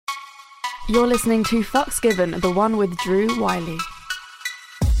You're listening to Fucks Given, the one with Drew Wyllie.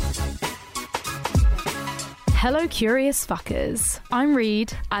 Hello, curious fuckers. I'm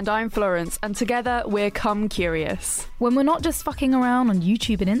Reed. And I'm Florence, and together we're Come Curious. When we're not just fucking around on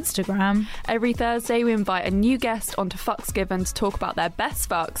YouTube and Instagram. Every Thursday we invite a new guest onto Fucks Given to talk about their best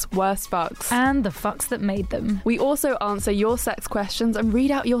fucks, worst fucks. And the fucks that made them. We also answer your sex questions and read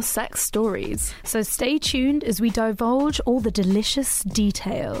out your sex stories. So stay tuned as we divulge all the delicious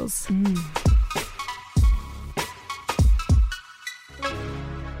details.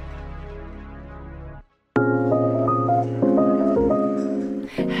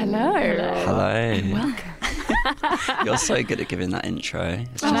 Hello. And Welcome. You're so good at giving that intro.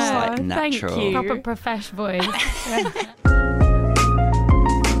 It's just Oh, like natural. thank you. Proper profesh voice.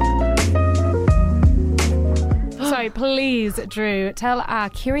 So please, Drew, tell our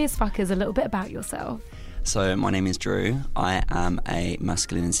curious fuckers a little bit about yourself. So my name is Drew. I am a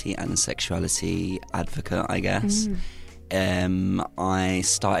masculinity and sexuality advocate, I guess. I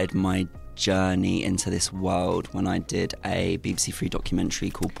started my journey into this world when I did a BBC Three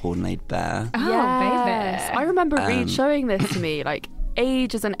documentary called Porn Laid Bare. Oh, Yes. baby. I remember Reed showing this to me like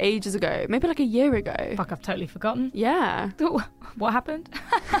ages and ages ago, maybe like a year ago. Fuck, I've totally forgotten. Yeah. What happened?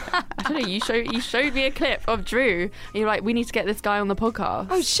 I don't know, you showed me a clip of Drew and you're like, we need to get this guy on the podcast.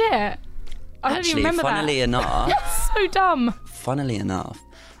 Oh, shit. I don't even Actually, remember funnily funnily enough,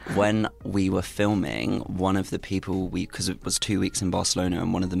 when we were filming, one of the people because it was 2 weeks in Barcelona,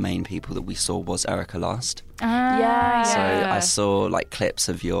 and one of the main people that we saw was Erica Lust. Yeah. So I saw like clips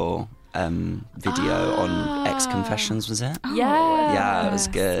of your video on X Confessions, was it? Yeah. Yeah, it was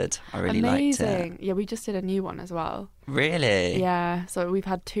good. I really liked it. Yeah, we just did a new one as well. Really? Yeah, so we've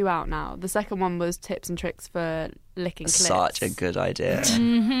had 2 out now. The second one was tips and tricks for licking clits. Such a good idea.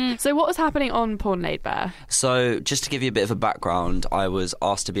 So what was happening on Porn Laid Bare? So just to give you a bit of a background, I was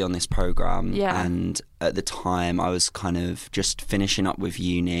asked to be on this programme, Yeah. and at the time I was kind of just finishing up with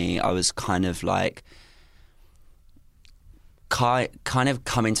uni. I was kind of like kind of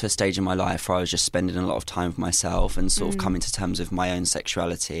coming to a stage in my life where I was just spending a lot of time with myself and sort of coming to terms with my own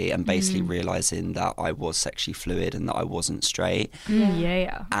sexuality and basically realising that I was sexually fluid and that I wasn't straight.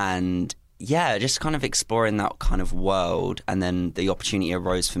 Yeah. And yeah, just kind of exploring that kind of world, and then the opportunity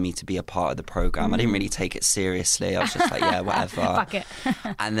arose for me to be a part of the programme. I didn't really take it seriously. I was just like, yeah, whatever. Fuck it.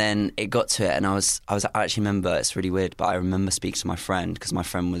 And then it got to it, and I actually remember, it's really weird, but I remember speaking to my friend, because my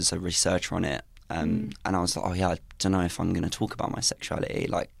friend was a researcher on it, and I was like, oh yeah, I don't know if I'm going to talk about my sexuality.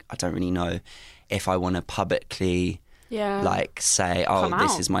 Like, I don't really know if I want to publicly like say, oh, Come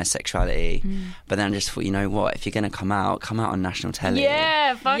this out. is my sexuality. But then I just thought, you know what, if you're going to come out on national telly.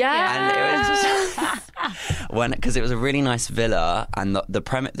 Yeah, fuck Yeah. And it was just because it was a really nice villa, and the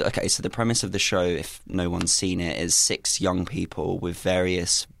premise. Okay, so the premise of the show, if no one's seen it, is 6 young people with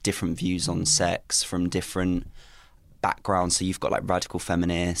various different views on sex from different backgrounds. So you've got like radical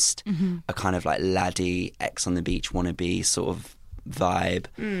feminist, a kind of like laddie, X on the beach wannabe sort of vibe,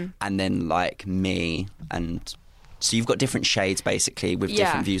 and then like me, and so you've got different shades basically with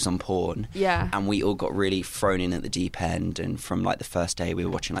different views on porn. Yeah. And we all got really thrown in at the deep end, and from like the first day we were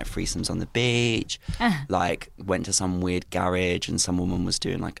watching like threesomes on the beach, like went to some weird garage and some woman was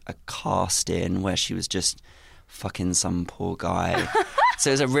doing like a casting where she was just fucking some poor guy. So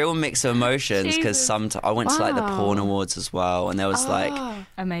it was a real mix of emotions, because I went to like the porn awards as well, and there was like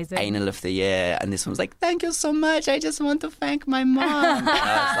Amazing. anal of the year, and this one was like, thank you so much, I just want to thank my mom. And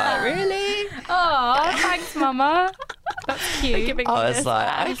I was like, really? Oh, thanks, Mama. That's cute. I was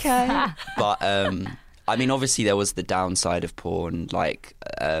like, okay. But I mean, obviously there was the downside of porn, like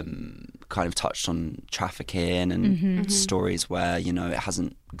kind of touched on trafficking and stories where, you know, it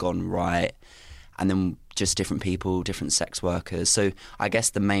hasn't gone right, and then just different people, different sex workers. So I guess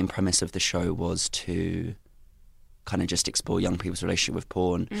the main premise of the show was to kind of just explore young people's relationship with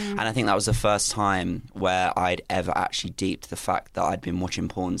porn. And I think that was the first time where I'd ever actually deeped the fact that I'd been watching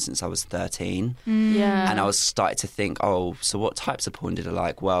porn since I was 13. Yeah. And I was starting to think, oh, so what types of porn did I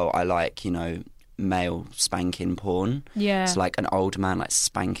like? Well, I like, you know, male spanking porn. Yeah. It's like an old man like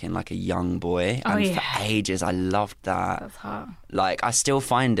spanking like a young boy. Oh, And yeah. for ages I loved that. That's hot. Like, I still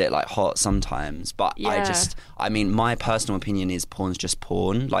find it like hot sometimes, but I mean, my personal opinion is porn's just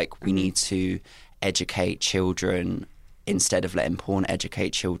porn. Like, we need to educate children instead of letting porn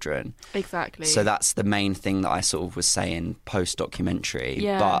educate children. Exactly. So that's the main thing that I sort of was saying post-documentary.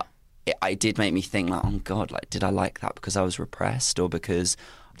 Yeah. But it did make me think like, oh God, like, did I like that because I was repressed, or because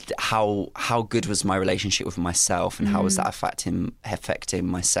how good was my relationship with myself, and how was that affecting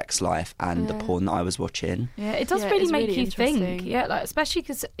my sex life and the porn that I was watching? Yeah, it does Yeah, really it's make really you think. interesting. Yeah, like, especially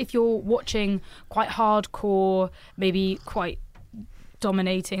because if you're watching quite hardcore, maybe quite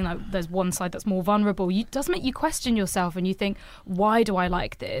dominating, like there's one side that's more vulnerable, it does make you question yourself, and you think, why do I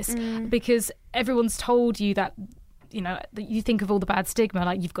like this? Because everyone's told you that, you know, you think of all the bad stigma,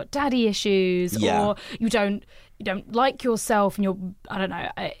 like you've got daddy issues, or you don't like yourself, and I don't know.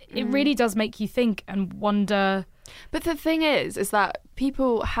 It really does make you think and wonder. But the thing is that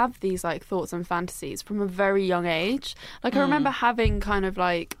people have these like thoughts and fantasies from a very young age. Like I remember having kind of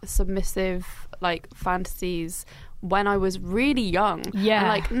like submissive like fantasies when I was really young. Yeah. And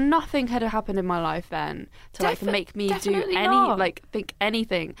like nothing had happened in my life then to like make me do think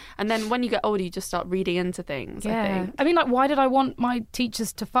anything. And then when you get older, you just start reading into things, I think. I mean, like, why did I want my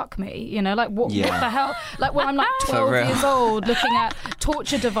teachers to fuck me? You know, like, what the hell? Like, when I'm like 12 years old looking at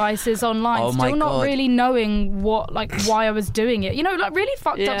torture devices online, still not really knowing why I was doing it. You know, like, really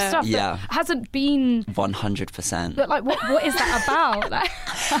fucked up stuff that hasn't been... 100%. But, like, what is that about? Like...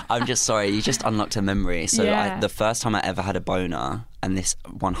 I'm just sorry, you just unlocked a memory. So the first time I ever had a boner, and this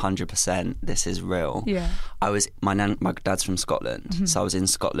 100%, this is real. Yeah. My dad's from Scotland, so I was in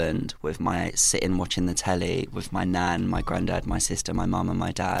Scotland sitting watching the telly with my nan, my granddad, my sister, my mum and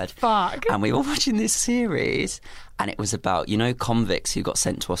my dad. Fuck. And we were watching this series, and it was about, you know, convicts who got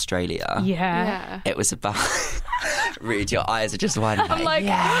sent to Australia. Yeah. It was about... Reed, your eyes are just widening. I'm like,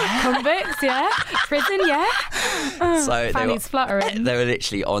 convicts, prison, So Fanny's fluttering. They were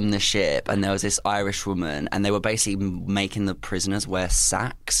literally on the ship, and there was this Irish woman, and they were basically making the prisoners wear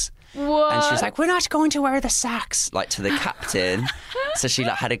sacks. What? And she was like, we're not going to wear the sacks, like, to the captain. So she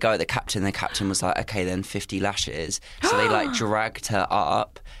like had a go at the captain. The captain was like, okay, then 50 lashes. So they like dragged her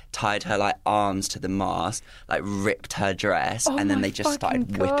up, tied her like arms to the mast, like ripped her dress, and then they just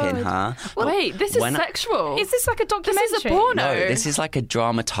started whipping her. Wait, this is sexual. Is this like a documentary? This is a porno. No, this is like a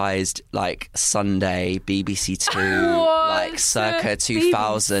dramatised like Sunday BBC Two, like circa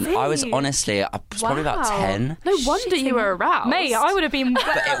 2000. I was honestly, I was probably about 10. No wonder you were aroused. Mate, I would have been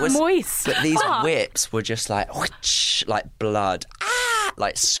moist. But these whips were just like, whoosh, like blood,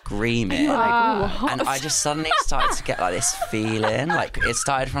 like screaming. And I just suddenly started to get like this feeling, like it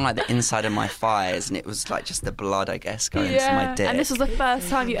started from like the inside of my thighs, and it was like just the blood, I guess, going into my dick. And this was the first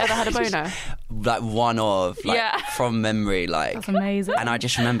time you ever had a boner? Like one of, like from memory, like. That's amazing. And I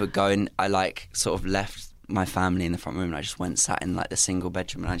just remember I like sort of left my family in the front room, and I just went sat in like the single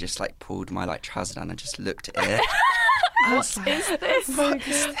bedroom, and I just like pulled my like trouser down and just looked at it. What is this?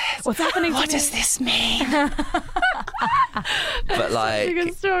 What's happening? What does this mean? But like, a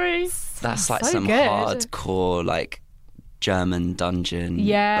good story. That's like So some good. hardcore like German dungeon,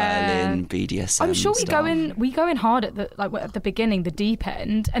 Berlin BDSM. I'm sure stuff. we go in hard at the beginning, the deep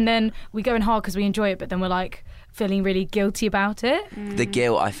end, and then we go in hard because we enjoy it, but then we're like feeling really guilty about it. The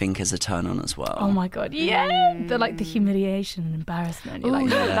guilt, I think, is a turn on as well. Oh my god, the embarrassment and embarrassment. You're like,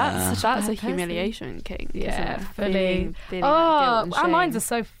 that's a humiliation king. Yeah, isn't it? fully. Feeling that guilt and Our shame. minds are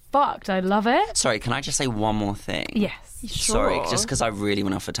so fucked. I love it. Sorry, can I just say one more thing? Yes. Sorry, just because I really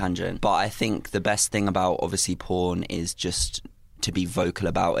went off a tangent. But I think the best thing about obviously porn is just to be vocal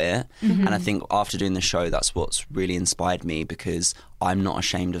about it. And I think after doing the show, that's what's really inspired me, because I'm not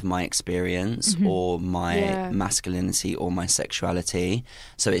ashamed of my experience or my masculinity or my sexuality.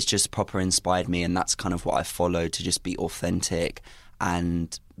 So it's just proper inspired me, and that's kind of what I followed, to just be authentic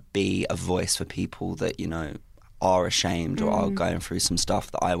and be a voice for people that, you know, are ashamed or are going through some stuff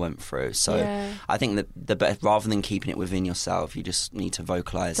that I went through. So I think that rather than keeping it within yourself, you just need to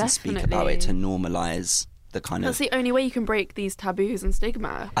vocalise and speak about it to normalise the kind That's the only way you can break these taboos and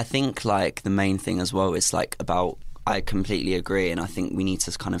stigma. I think like the main thing as well is like about, I completely agree, and I think we need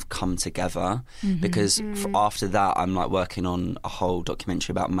to kind of come together because after that I'm like working on a whole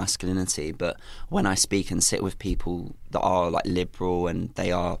documentary about masculinity. But when I speak and sit with people that are like liberal and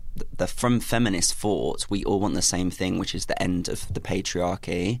they're from feminist thought, we all want the same thing, which is the end of the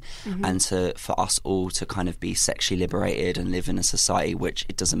patriarchy, and for us all to kind of be sexually liberated and live in a society which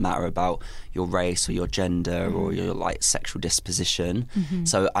it doesn't matter about your race or your gender or your like sexual disposition.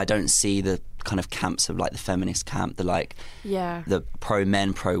 So I don't see the kind of camps of like the feminist camp, the pro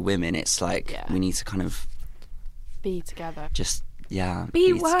men, pro women. It's like we need to kind of be together. Just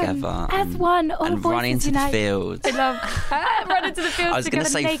be one, together as one, all and run into unite. the fields. I love run into the fields. I was going to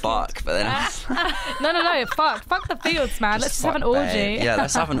say naked. fuck, but then I was no, fuck the fields, man. Let's just have an orgy. Babe. Yeah,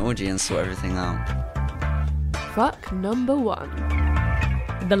 let's have an orgy and sort everything out. Fuck number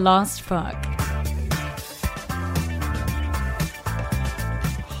 1. The last fuck.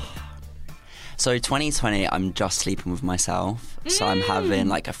 So 2020, I'm just sleeping with myself. So I'm having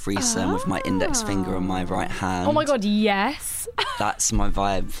like a threesome with my index finger on my right hand. Oh my god, yes. That's my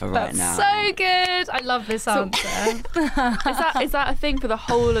vibe for right now. So good. I love this answer. Is that a thing for the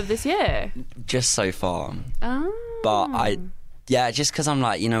whole of this year? Just so far. Oh. But Yeah, just because I'm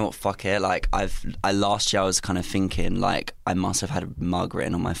like, you know what, fuck it. Like, last year I was kind of thinking, like, I must have had a mug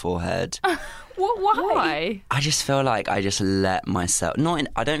written on my forehead. Why? I just feel like I just let myself,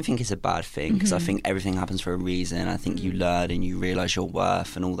 I don't think it's a bad thing, because I think everything happens for a reason. I think you learn and you realise your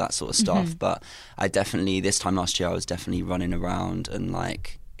worth and all that sort of stuff. But I definitely, this time last year, I was definitely running around and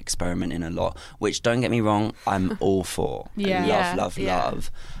like experimenting a lot, which, don't get me wrong, I'm all for. Yeah. Love.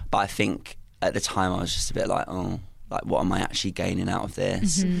 But I think at the time I was just a bit like, oh, like, what am I actually gaining out of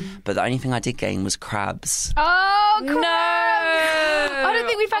this? But the only thing I did gain was crabs. Oh, crabs! No! I don't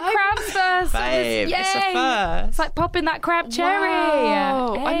think we've had crabs first. Babe, it's a Yay. first. It's like popping that crab cherry.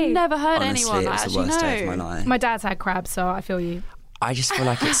 Wow. Hey. I've never heard Honestly, anyone it that was the actually worst day of my know. life. My dad's had crabs, so I feel you. I just feel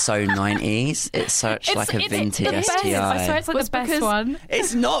like it's so 90s. It's such like a vintage the best. STI. I swear it's like Well, the best because- one.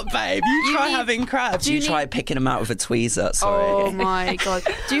 It's not, babe. You try having crabs. You try picking them out with a tweezer. Sorry. Oh my God.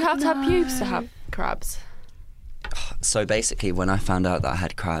 Do you have to have pubes to have crabs? So basically, when I found out that I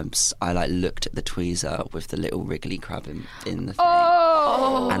had crabs, I like looked at the tweezer with the little wriggly crab in the thing.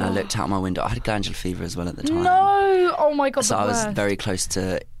 Oh. And I looked out my window. I had glandular fever as well at the time. No. Oh my God. So the I was worst. very close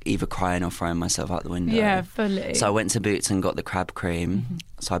to either crying or throwing myself out the window. Yeah, fully. So I went to Boots and got the crab cream.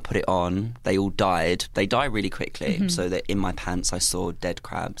 So I put it on. They all died. They die really quickly. So that in my pants I saw dead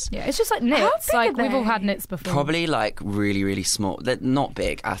crabs. Yeah, it's just like nits. big Like are we've all they? had nits before. Probably like really, really small. They're not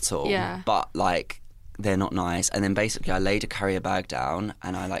big at all. Yeah. But like they're not nice. And then basically I laid a carrier bag down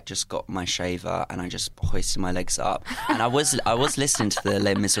and I like just got my shaver and I just hoisted my legs up. And I was listening to the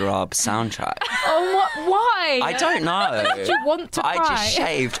Les Miserables soundtrack. Oh, what? Why? I don't know. Did you want to I cry? just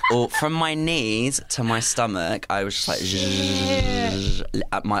shaved all, from my knees to my stomach. I was just like zzzz,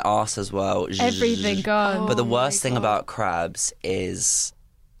 at my arse as well. Zzzz. Everything gone. But the Oh worst my thing God. about crabs is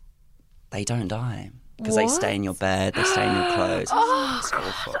they don't die. Because they stay in your bed, they stay in your clothes. It's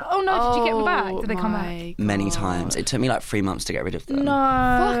awful. Oh no! Did you get them back? Did they come back? my Many God. times. It took me like 3 months to get rid of them. No.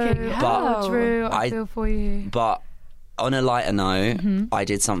 Fucking hell. Oh, Drew, I I- feel for you. But on a lighter note, I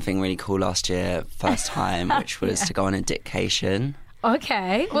did something really cool last year, first time, which was to go on a dictation.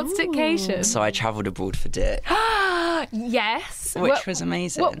 Okay. What's dictation? So I travelled abroad for dick, Yes. which was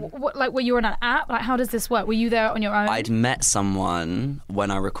amazing. What, like, were you on an app? Like, how does this work? Were you there on your own? I'd met someone when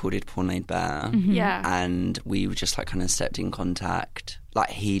I recorded Porn Laid Bare, Yeah. and we were just like kind of stepped in contact. Like,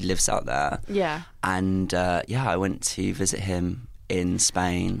 he lives out there. Yeah. And I went to visit him in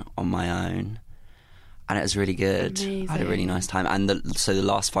Spain on my own, and it was really good. I had a really Amazing. nice time. And so the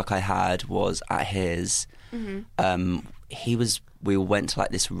last fuck I had was at his. We all went to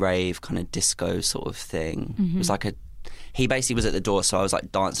like this rave kind of disco sort of thing. It was like he basically was at the door, so I was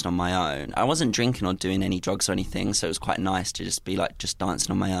like dancing on my own. I wasn't drinking or doing any drugs or anything, so it was quite nice to just be like just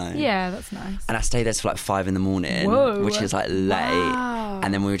dancing on my own. Yeah, that's nice. And I stayed there till like 5 a.m, Whoa. which is like late. Wow.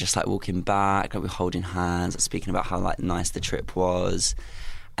 And then we were just like walking back, like we were holding hands, like, speaking about how like nice the trip was.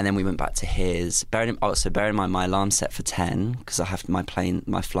 And then we went back to his. Bearing in mind my alarm's set for 10 because I have my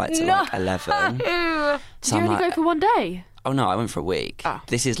flight's at like 11. Did So you I'm only like, go for one day? oh no, I went for a week. Oh.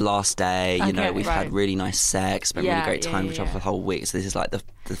 This is last day. You know, Okay, we've right. had really nice sex, spent really Yeah, great time with each other yeah. the whole week. So this is like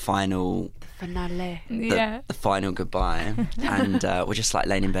the final. Finale. Yeah. The final goodbye. And we're just like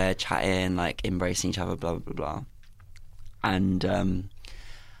laying in bed, chatting, like embracing each other, blah, blah, blah, blah. And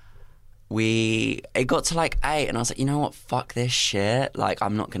it got to like 8 and I was like, you know what, fuck this shit. Like,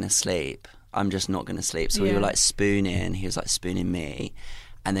 I'm not going to sleep. I'm just not going to sleep. So we Yeah. were like spooning. He was like spooning me.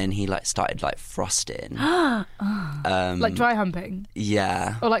 And then he like started like frosting. Like dry humping,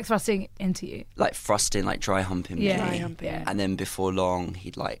 Yeah. or like thrusting into you. Like frosting, like dry humping Yeah. me. Dry humping. Yeah. And then before long,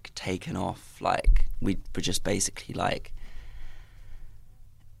 he'd like taken off. Like, we were just basically like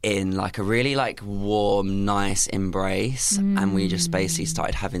in like a really like warm, nice embrace, and we just basically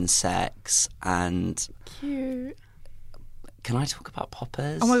started having sex. And Cute. can I talk about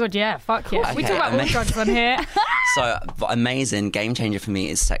poppers? Oh my God, yeah, fuck yeah. We Okay, talk about all drugs on here. So amazing game changer for me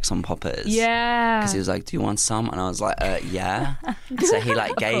is sex on poppers. Yeah. Because he was like, do you want some? And I was like, yeah. So he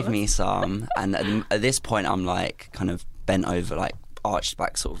like gave me some, and at this point I'm like kind of bent over, like arched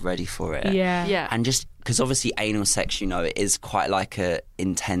back, sort of ready for it. Yeah. Yeah. And just because obviously anal sex, you know, it is quite like a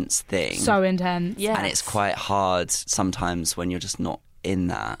intense thing. So intense. Yeah. And it's quite hard sometimes when you're just not in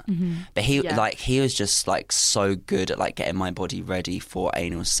that. Mm-hmm. But he Yeah. like he was just like so good at like getting my body ready for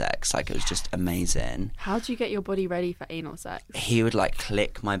anal sex. Like, it was just amazing. How do you get your body ready for anal sex? He would like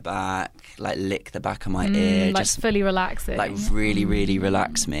click my back, like lick the back of my ear, Like just fully relaxing. like really, really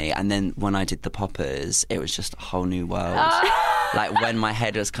relax me. And then when I did the poppers, it was just a whole new world. Like when my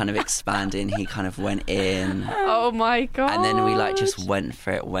head was kind of expanding, he kind of went in. Oh my God. And then we like just went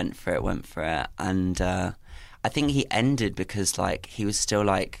for it. And I think he ended because like he was still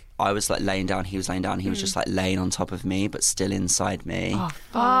like I was like laying down, he was laying down, he was just like laying on top of me, but still inside me. Oh,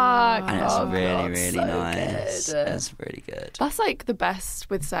 fuck. And it's really, God, really so nice. good. It's really good. That's like the best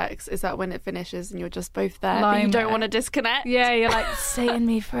with sex, is that when it finishes and you're just both there, but Lying you don't there. want to disconnect. Yeah, you're like, stay in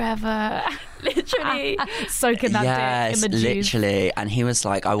me forever. Literally. Soaking that dick in the juice. Literally. And he was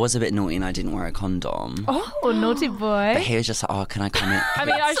like, I was a bit naughty and I didn't wear a condom. Oh, naughty boy. But he was just like, oh, can I come in? I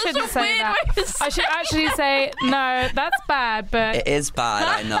mean, I shouldn't say that. I should actually say, no, that's bad, but... It is bad,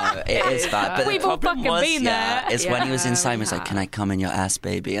 I know. It is bad. But We've the all problem fucking was, been there. is when he was Yeah, inside, he we was like, have. can I come in your ass,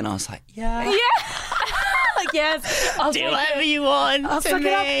 baby? And I was like, yeah. Like, yes. I'll Do take whatever it. you want I'll to suck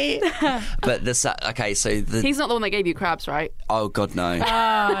me. it But okay, so He's not the one that gave you crabs, right? oh God no,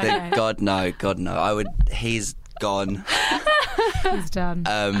 Oh, okay. God no. He's gone. He's done.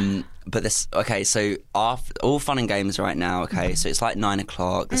 But okay, so after all fun and games right now. Okay, so it's like 9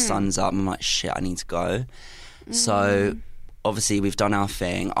 o'clock. The sun's up. I'm like, shit, I need to go. So obviously we've done our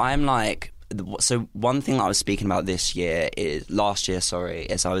thing. I'm like, so one thing that I was speaking about last year, is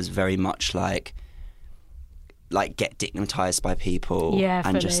I was very much like get dignitized by people, Yeah,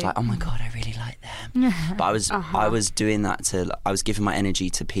 and just fully. like, oh my God, I really like them. But I was doing that I was giving my energy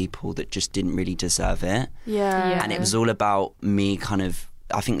to people that just didn't really deserve it. Yeah. And it was all about me kind of,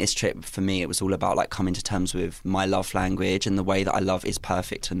 I think this trip for me, it was all about like coming to terms with my love language, and the way that I love is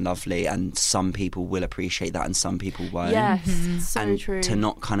perfect and lovely, and some people will appreciate that and some people won't. Yes, so And true. to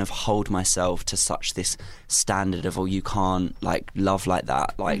not kind of hold myself to such this standard of, oh, you can't like love like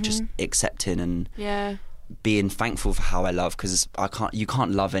that, like just accepting and Yeah. being thankful for how I love, because you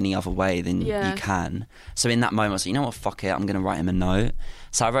can't love any other way than you can. So in that moment I was like, you know what, fuck it, I'm gonna write him a note.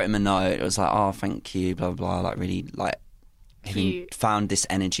 So I wrote him a note. It was like, oh, thank you, blah blah blah, like really like Cute. found this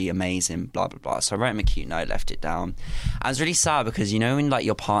energy amazing, blah blah blah. So I wrote him a cute note, left it down. I was really sad because, you know, when like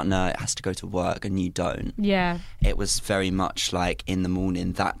your partner has to go to work and you don't, Yeah. it was very much like in the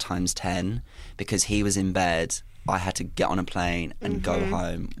morning that times 10, because he was in bed, I had to get on a plane and go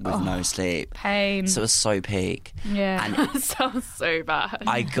home with no sleep. Pain. So it was so peak. Yeah. And That sounds so bad.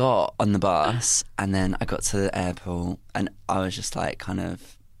 I got on the bus and then I got to the airport and I was just like kind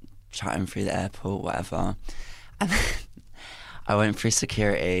of chatting through the airport, whatever. And then I went through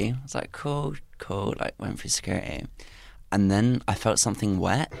security. I was like, cool, like went through security. And then I felt something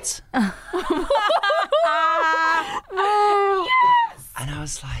wet. Yes. And I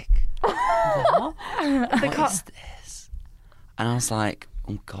was like, what? What is this? And I was like,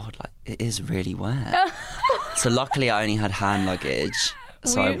 oh God, like it is really wet. So luckily I only had hand luggage.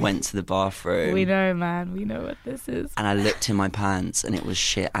 So I went to the bathroom. We know, man. We know what this is. And I looked in my pants and it was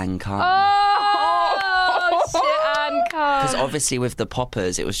shit and cum. Oh, shit and cum. Because obviously with the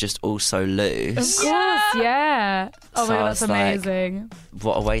poppers, it was just all so loose. Of course, yeah. Oh So my I God, was that's like, amazing.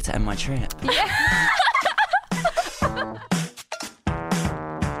 What a way to end my trip.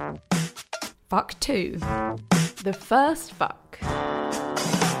 Fuck 2. The first fuck.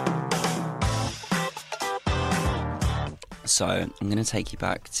 So I'm going to take you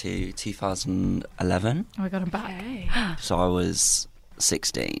back to 2011. Oh my God, I'm back. Okay. So I was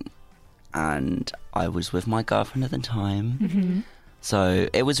 16 and I was with my girlfriend at the time. Mm-hmm. So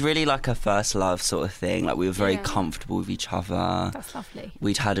it was really like a first love sort of thing. Like we were very Yeah. comfortable with each other. That's lovely.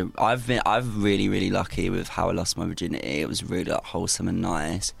 I've really, really lucky with how I lost my virginity. It was really like, wholesome and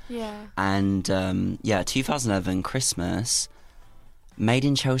nice. Yeah. And 2011 Christmas, Made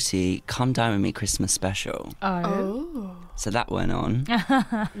in Chelsea, Come Down With Me Christmas special. Oh. So that went on.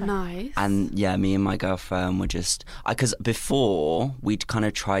 Nice. And yeah, me and my girlfriend were just, because before we'd kind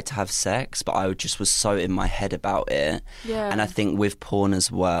of tried to have sex, but I just was so in my head about it. Yeah. And I think with porn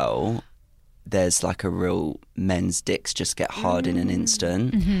as well, there's like a real men's dicks just get hard in an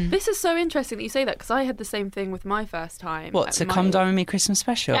instant. This is so interesting that you say that, because I had the same thing with my first time. What, to Come Down With Me Christmas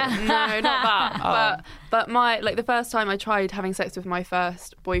special? No, not that. Oh. But my, like, the first time I tried having sex with my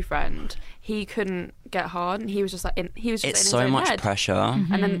first boyfriend, he couldn't get hard, and he was just like he was just It's in his so own much head. pressure.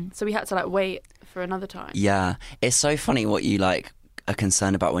 And then so we had to like wait for another time. Yeah, it's so funny what you like are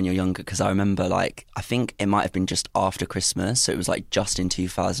concerned about when you're younger, because I remember like I think it might have been just after Christmas, so it was like just in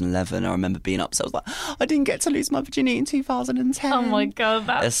 2011. I remember being upset. I was like, I didn't get to lose my virginity in 2010. Oh my God,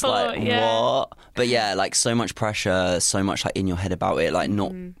 that's It's like what? But yeah, like so much pressure, so much like in your head about it, like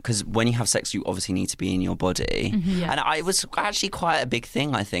not because when you have sex, you obviously need to be in your body, Yeah. and it was actually quite a big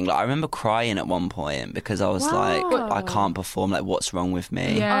thing. I think like I remember crying at one point because I was Wow. like, I can't perform. Like, what's wrong with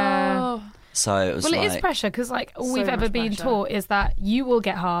me? Yeah. Oh. So it was Well, like... it is pressure because, like, all So we've ever much been pressure. taught is that you will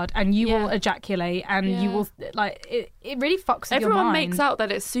get hard and you will ejaculate and you Yeah. will, like, it really fucks with your Everyone mind. makes out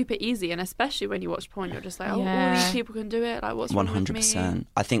that it's super easy, and especially when you watch porn, you're just like, oh, all Yeah. these people can do it. Like, what's wrong with me? 100%.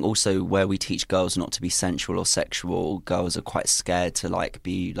 I think also where we teach girls not to be sensual or sexual, girls are quite scared to like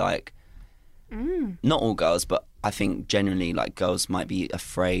be like... Not all girls, but I think genuinely like girls might be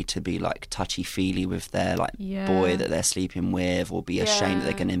afraid to be like touchy-feely with their like boy that they're sleeping with, or be ashamed that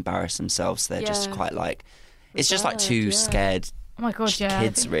they're going to embarrass themselves. So they're just quite like... It's just like two scared Oh my God, yeah.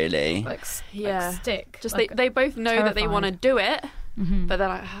 kids, really. Like, Yeah. like stick. Just like, they both know that they want to do it, Mm-hmm. but they're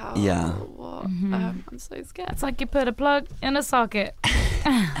like, how? Yeah. What? I'm so scared. It's like you put a plug in a socket.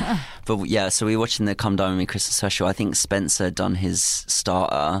 But yeah, so we were watching the Come Down With Me Christmas special. I think Spencer done his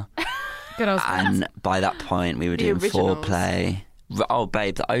starter, Good old Spence. and by that point we were The doing originals. foreplay. Oh,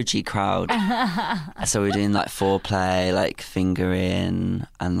 babe, the OG crowd. So we were doing like foreplay, like fingering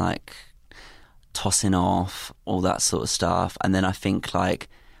and like tossing off, all that sort of stuff. And then I think like,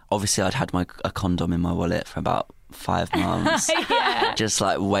 obviously I'd had a condom in my wallet for about 5 months. Yeah. Just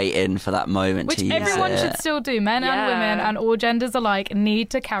like waiting for that moment Which to use everyone it. should still do. Men and Yeah. women and all genders alike need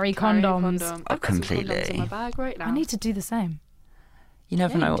to carry condoms. Condom. I've got some Completely. condoms in my bag right now. I need to do the same. You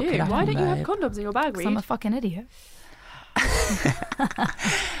never know Yeah, what you could do. happen, Why don't you have babe. condoms in your bag, 'Cause Reed? I'm a fucking idiot.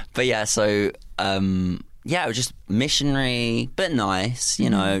 But yeah, so yeah, it was just missionary, but nice, you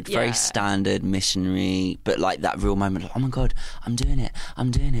know, very Yeah. standard missionary, but like that real moment of, oh my God, I'm doing it, I'm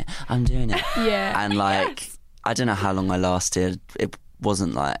doing it, I'm doing it. Yeah. And like, I don't know how long I lasted. It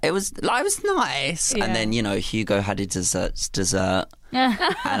wasn't like, it was nice. Yeah. And then, you know, Hugo had his dessert.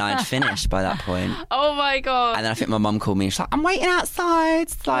 And I'd finished by that point. Oh my God. And then I think my mum called me and she's like, I'm waiting outside.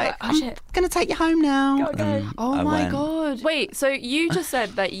 It's like, Oh, I'm shit. going to take you home now. Go, go. And Oh I my went. God. Wait, so you just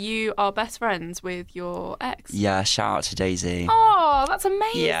said that you are best friends with your ex? Yeah, shout out to Daisy. Oh, that's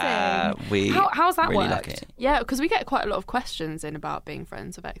amazing. Yeah, How's that really worked? like it. Yeah, because we get quite a lot of questions in about being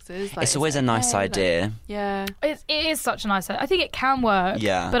friends with exes. Like, It's always a it nice okay? idea. Like, yeah. It is such a nice. I think it can work.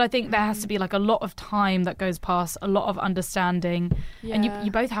 Yeah. But I think there has to be like a lot of time that goes past, a lot of understanding, and Yeah. you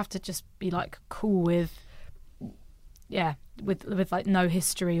both have to just be like cool with, with like no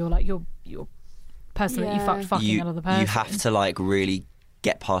history or like your person that you Yeah. fucking another person. You have to like really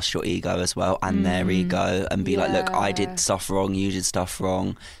get past your ego as well and their ego and be like, look, I Yeah. did stuff wrong, you did stuff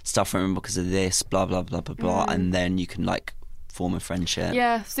wrong wrong because of this, blah blah blah blah blah, and then you can like form a friendship.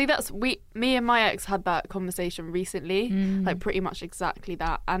 Yeah, see, me and my ex had that conversation recently, like pretty much exactly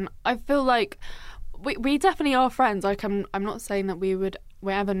that, and I feel like we definitely are friends. Like I'm not saying that we're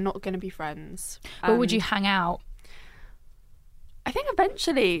ever not going to be friends. But would And you hang out? I think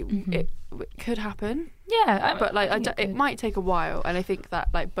eventually it could happen, Yeah, but like think it could. might take a while, and I think that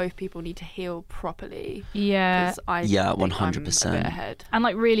like both people need to heal properly. Yeah, 'Cause I Yeah, think I'm 100%. a bit ahead. and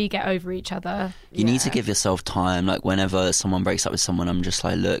like really get over each other. You need to Yeah. give yourself time. Like whenever someone breaks up with someone, I'm just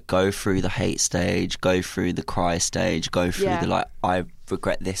like, look, go through the hate stage, go through the cry stage, go through Yeah. the like, I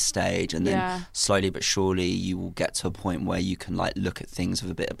regret this stage, and then Yeah. slowly but surely you will get to a point where you can like look at things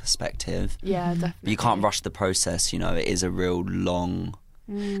with a bit of perspective. Yeah, definitely. But you can't rush the process. You know, it is a real long.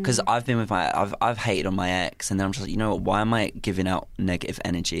 Because I've been with I've hated on my ex, and then I'm just like, you know what? Why am I giving out negative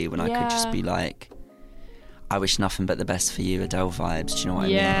energy when I could just Yeah. be like, I wish nothing but the best for you, Adele vibes. Do you know what I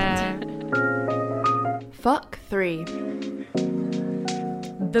mean? Yeah. Fuck 3.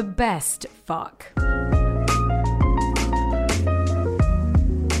 The best fuck.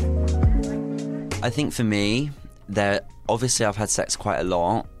 I think for me, obviously I've had sex quite a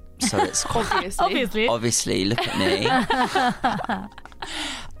lot, so it's Obviously. Obviously. look at me.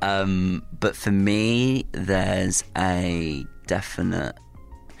 But for me, there's definitely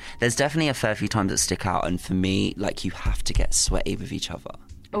a fair few times that stick out, and for me, like, you have to get sweaty with each other.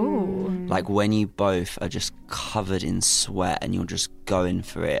 Ooh. Like when you both are just covered in sweat and you're just going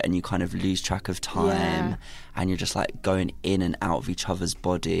for it, and you kind of lose track of time, Yeah. and you're just like going in and out of each other's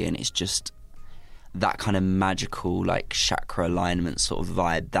body, and it's just that kind of magical like chakra alignment sort of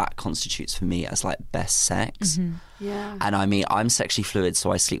vibe that constitutes for me as like best sex. Yeah. And I mean, I'm sexually fluid,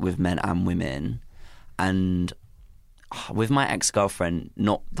 so I sleep with men and women. And with my ex-girlfriend,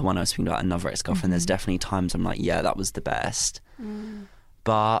 not the one I was speaking about, another ex-girlfriend, there's definitely times I'm like, yeah, that was the best.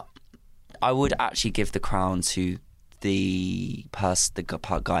 But I would actually give the crown to the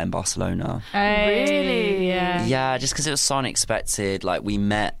guy in Barcelona. Hey, Really? Yeah. Yeah, just because it was so unexpected. Like, we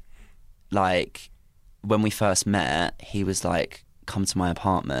met, like, when we first met, he was like, come to my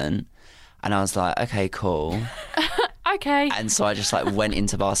apartment. And I was like, okay, cool. Okay. And so I just like went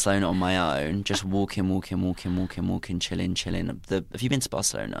into Barcelona on my own, just walking, chilling. Have you been to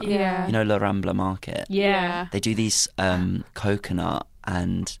Barcelona? Yeah. You know La Rambla Market? Yeah. They do these coconut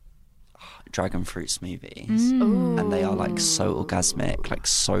and dragon fruit smoothies. Ooh. And they are like so orgasmic, like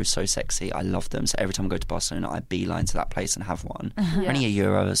so sexy. I love them. So every time I go to Barcelona, I beeline to that place and have one. Only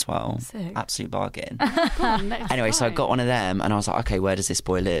 €1 as well. Sick. Absolute bargain. Anyway, So I got one of them and I was like, okay, where does this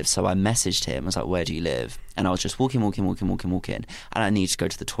boy live? So I messaged him. I was like, where do you live? And I was just walking. And I needed to go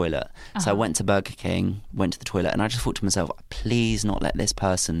to the toilet. So I went to Burger King, went to the toilet, and I just thought to myself, please not let this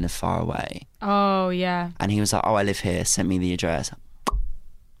person live far away. Oh, yeah. And he was like, oh, I live here. Sent me the address.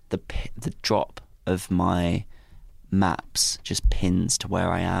 The drop of my maps just pins to where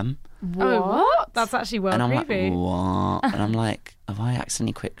I am. What? That's actually well And I'm creepy. like, what? And I'm like, have I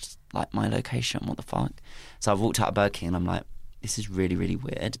accidentally clicked like my location? What the fuck? So I've walked out of Burger King and I'm like, this is really, really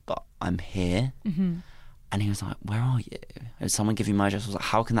weird, but I'm here. And he was like, where are you? Did someone give you my address? I was like,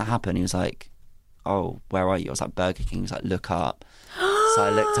 how can that happen? He was like, oh, where are you? I was like, Burger King. He was like, look up. So I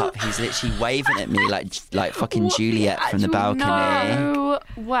looked up. He's literally waving at me like fucking Juliet from the balcony. No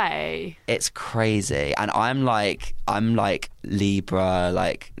way. It's crazy. And I'm like Libra,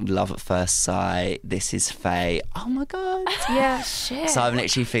 like love at first sight. This is fate. Oh my God. Yeah, shit. So I'm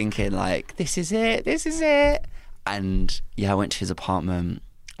literally thinking like, this is it. And yeah, I went to his apartment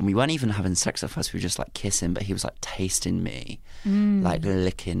and we weren't even having sex at first. We were just like kissing, but he was like tasting me, like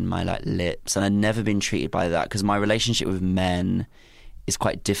licking my like lips. And I'd never been treated by that because my relationship with men is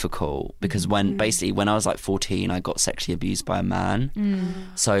quite difficult because when I was like 14, I got sexually abused by a man.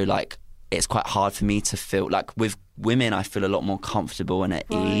 So like it's quite hard for me to feel like with women I feel a lot more comfortable and at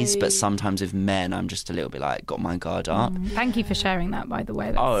ease, but sometimes with men I'm just a little bit like got my guard up. Thank you for sharing that, by the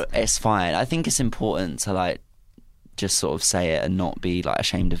way. Oh, it's fine. I think it's important to like just sort of say it and not be like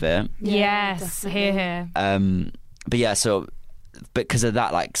ashamed of it. Yes, here. But yeah, so because of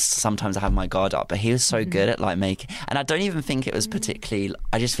that, like sometimes I have my guard up, but he was so good at like making, and I don't even think it was particularly,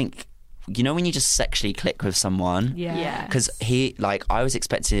 I just think, you know when you just sexually click with someone? Yeah. Because he, like, I was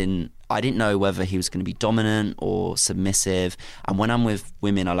expecting, I didn't know whether he was going to be dominant or submissive, and when I'm with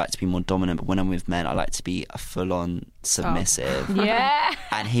women I like to be more dominant, but when I'm with men I like to be a full-on submissive. Yeah.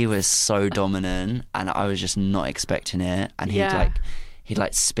 And he was so dominant and I was just not expecting it, and he'd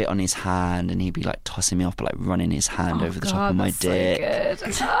like spit on his hand and he'd be like tossing me off, but like running his hand over the top of my dick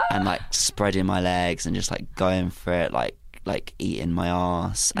and like spreading my legs and just like going for it, like eating my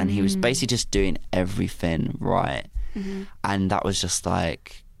ass. And he was basically just doing everything right. And that was just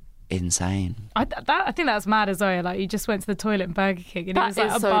like insane. I think that's mad as well. Like you just went to the toilet in Burger King and it was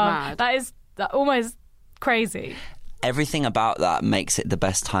like so mad. That is almost crazy. Everything about that makes it the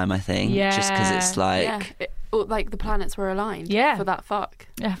best time, I think. Yeah. Just because it's like like the planets were aligned. Yeah. For that fuck.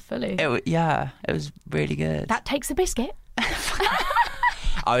 Yeah, fully. it was really good. That takes a biscuit.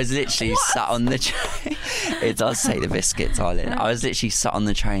 I was literally sat on the train. It does take the biscuit, darling. I was literally sat on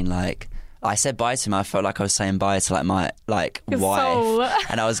the train, like, I said bye to him. I felt like I was saying bye to like my Your wife, soul.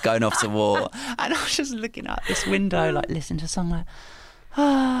 and I was going off to war, and I was just looking out this window, like listening to a song, like.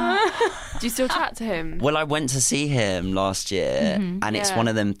 Do you still chat to him? Well, I went to see him last year, and it's one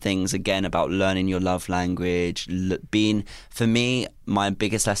of them things again about learning your love language. Being, for me, my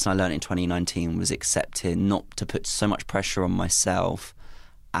biggest lesson I learned in 2019 was accepting not to put so much pressure on myself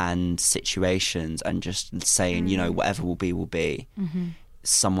and situations, and just saying, you know, whatever will be, will be.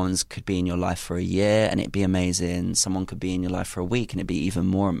 Someone's could be in your life for a year and it'd be amazing. Someone could be in your life for a week and it'd be even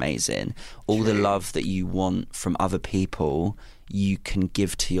more amazing. All the love that you want from other people, you can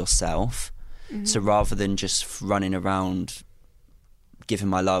give to yourself. So rather than just running around giving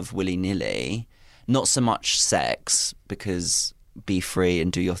my love willy-nilly, not so much sex, because be free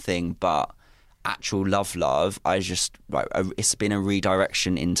and do your thing, but actual love, it's been a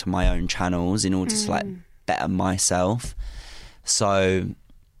redirection into my own channels in order to like better myself. So,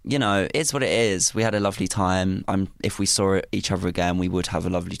 you know, it's what it is. We had a lovely time. If we saw each other again, we would have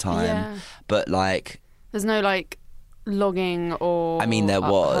a lovely time. Yeah. But like, There's no like logging or. I mean, there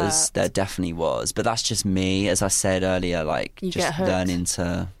definitely was. But that's just me, as I said earlier. Like, You just get hooked. learning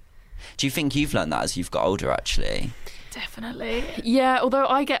to. Do you think you've learned that as you've got older? Actually, Definitely. Yeah, although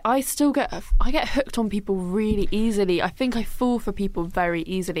I get hooked on people really easily. I think I fall for people very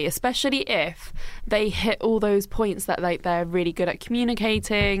easily, especially if they hit all those points that like they're really good at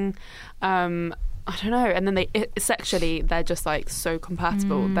communicating. I don't know, and then sexually they're just like so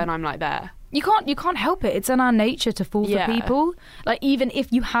compatible. Then I'm like there. You can't help it. It's in our nature to fall Yeah. for people. Like even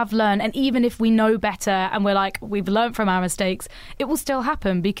if you have learned, and even if we know better, and we're like we've learned from our mistakes, it will still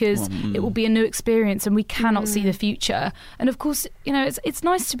happen because it will be a new experience, and we cannot see the future. And of course, you know, it's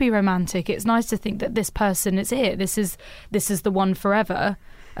nice to be romantic. It's nice to think that this person is it. This is the one forever.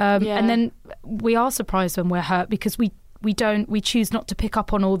 And then we are surprised when we're hurt because we choose not to pick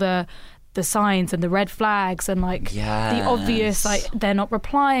up on all the the signs and the red flags and like the Yes. obvious, like they're not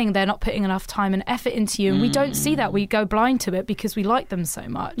replying, they're not putting enough time and effort into you, and we don't see that. We go blind to it because we like them so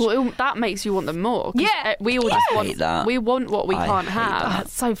much. Well, that makes you want them more. 'Cause Yeah. we all just I want hate that. we want what we I can't hate have. that.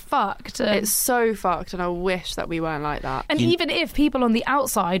 That's so fucked. It's so fucked, and I wish that we weren't like that. And even if people on the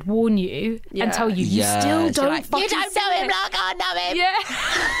outside warn you Yeah. and tell you, you Yes. still You're don't like, fucking you don't see know him it. like I know him.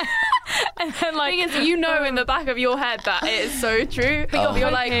 Yeah. And then like, The thing is, you know in the back of your head that it is so true, but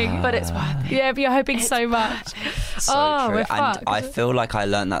you're like, but it's worth it. yeah, but you're hoping so much. So Oh, true. we're And fucked. I feel like I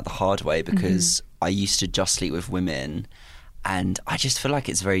learned that the hard way because I used to just sleep with women, and I just feel like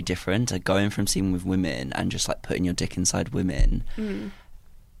it's very different. Like going from sleeping with women and just like putting your dick inside women,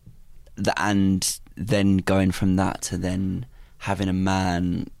 and then going from that to then having a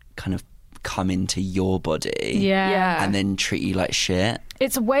man kind of come into your body, Yeah. and then treat you like shit.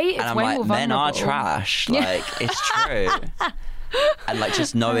 It's way And I'm more like, vulnerable. men are trash. Like, it's true. And like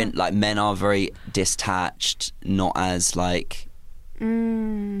just knowing like men are very detached, not as like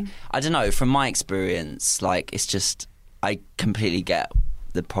I don't know, from my experience, like it's just I completely get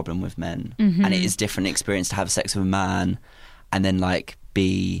the problem with men. And it is different experience to have sex with a man and then like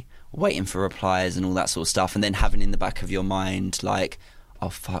be waiting for replies and all that sort of stuff, and then having in the back of your mind like, oh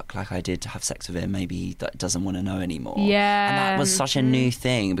fuck, like I did have sex with him, maybe he doesn't want to know anymore. Yeah. And that was such a new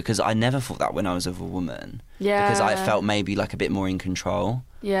thing because I never thought that when I was with a woman. Yeah. Because I felt maybe like a bit more in control.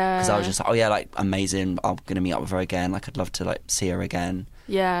 Yeah. Because I was just like, oh yeah, like amazing, I'm going to meet up with her again, like I'd love to like see her again.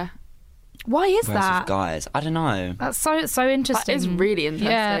 Yeah. Why is Whereas that? with guys, I don't know. That's so interesting. That is really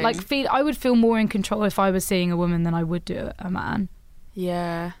interesting. Yeah, like I would feel more in control if I was seeing a woman than I would do a man.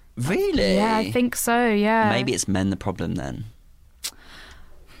 Yeah. Really? Yeah, I think so. Yeah. Maybe it's men the problem then.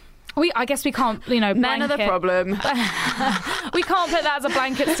 I guess we can't, Men are the blanket- problem. We can't put that as a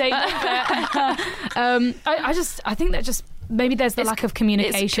blanket statement. But, I think that just maybe there's the lack of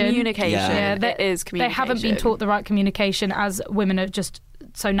communication. It's communication. Yeah. It is communication. They haven't been taught the right communication as women are just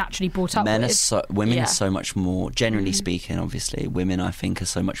so naturally brought up Men with. are women Yeah. are so much more, generally speaking, obviously, women I think are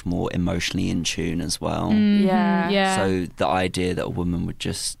so much more emotionally in tune as well. Yeah. Yeah. So the idea that a woman would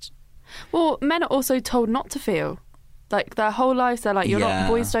just Well, men are also told not to feel. Like their whole lives, they're like, you're Yeah. not.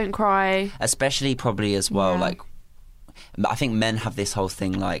 Boys don't cry. especially probably as well, Yeah. like I think men have this whole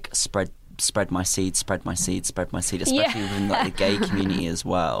thing like spread my seed, spread my seed, spread my seed, especially within like the gay community as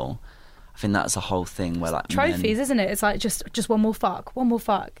well. I think that's a whole thing where like Trophies, men, isn't it? It's like just one more fuck.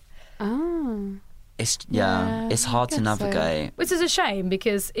 Oh. it's Yeah, it's hard to I guess so. navigate. Which is a shame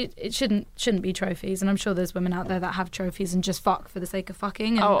because it shouldn't be trophies, and I'm sure there's women out there that have trophies and just fuck for the sake of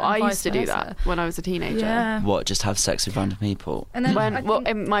fucking. And, Oh, and I vice used to do versa. that when I was a teenager. Yeah. What, just have sex with random people? And then I think-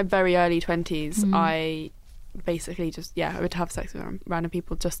 In my very early 20s, I basically just, I would have sex with random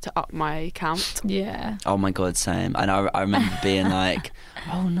people just to up my count. yeah. Oh my god, same. And I remember being like,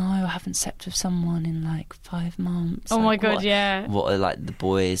 oh no, I haven't slept with someone in like 5 months. Oh my Like, god, what, yeah. What are like the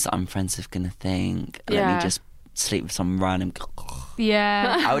boys that I'm friends with gonna think? Let Yeah. me just sleep with some random.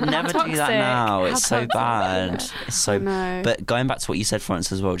 Yeah. I would never do that Toxic. now. It's How so toxic. bad. It's so. No. But going back to what you said,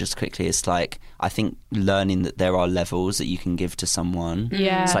 Florence, as well, just quickly, it's like I think learning that there are levels that you can give to someone.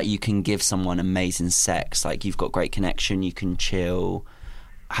 Yeah. It's like you can give someone amazing sex, like you've got great connection, you can chill,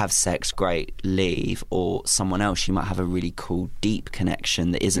 have sex, great, leave, or someone else you might have a really cool, deep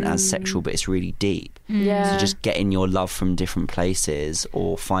connection that isn't as sexual, but it's really deep. Yeah. So just getting your love from different places,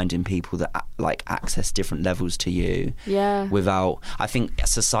 or finding people that like access different levels to you. Yeah. Without, I think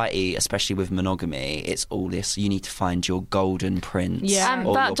society, especially with monogamy, it's all this. You need to find your golden prince, Yeah. And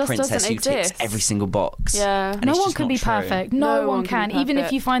or that your just princess doesn't who ticks exist. every single box. Yeah. And No it's one just can not be true. perfect. No one can can. be Even if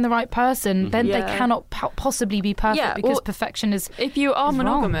perfect. you find the right person, then they Yeah. cannot possibly be perfect Yeah, because well, perfection is. If you are It's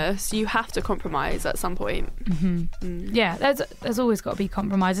wrong. monogamous, you have to compromise at some point. Yeah, there's always got to be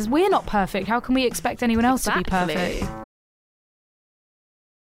compromises. We're not perfect. How can we expect anyone else to be Exactly. perfect?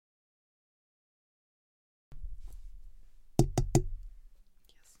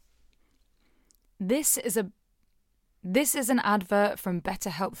 This is an advert from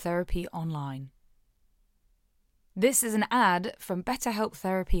BetterHelp Therapy Online. This is an ad from BetterHelp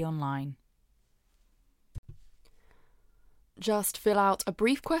Therapy Online. Just fill out a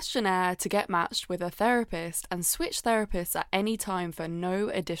brief questionnaire to get matched with a therapist and switch therapists at any time for no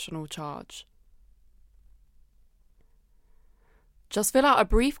additional charge. Just fill out a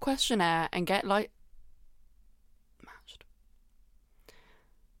brief questionnaire and get matched.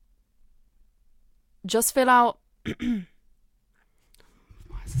 Just fill out. Why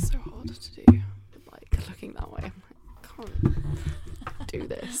is this so hard to do? Like looking that way, I can't do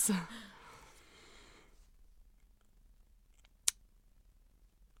this.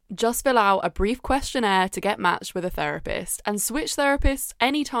 Just fill out a brief questionnaire to get matched with a therapist and switch therapists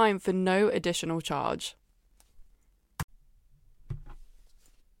anytime for no additional charge.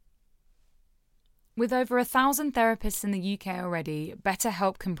 With over 1,000 therapists in the UK already,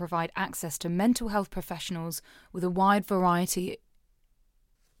 BetterHelp can provide access to mental health professionals with a wide variety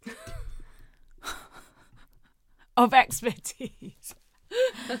of expertise.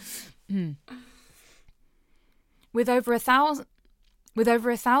 With over 1,000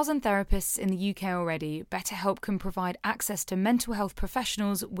 therapists in the UK already, BetterHelp can provide access to mental health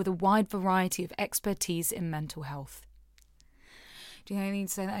professionals with a wide variety of expertise in mental health. Do you think I need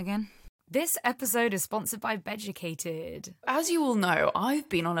to say that again? This episode is sponsored by Beducated. As you all know, I've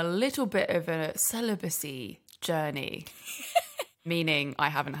been on a little bit of a celibacy journey. Meaning I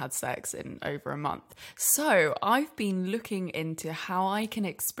haven't had sex in over a month. So I've been looking into how I can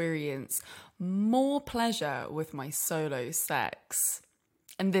experience more pleasure with my solo sex.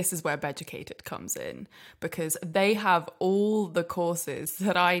 And this is where Beducated comes in, because they have all the courses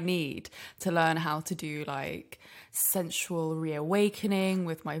that I need to learn how to do like sensual reawakening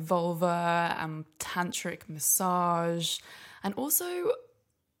with my vulva and tantric massage. And also,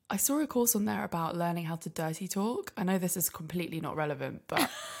 I saw a course on there about learning how to dirty talk. I know this is completely not relevant, but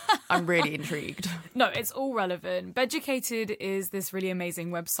I'm really intrigued. No, it's all relevant. Beducated is this really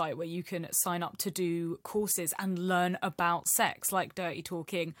amazing website where you can sign up to do courses and learn about sex, like dirty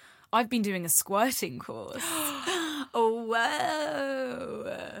talking. I've been doing a squirting course. Oh,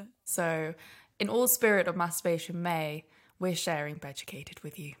 wow. So, in all spirit of Masturbation May, we're sharing Beducated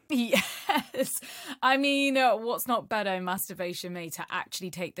with you. Yes. I mean, what's not better in Masturbation May to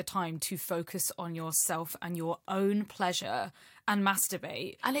actually take the time to focus on yourself and your own pleasure and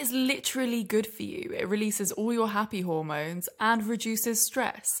masturbate. And it's literally good for you. It releases all your happy hormones and reduces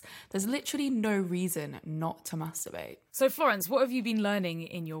stress. There's literally no reason not to masturbate. So Florence, what have you been learning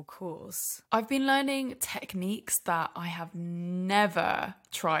in your course? I've been learning techniques that I have never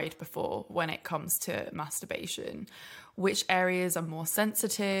tried before when it comes to masturbation. Which areas are more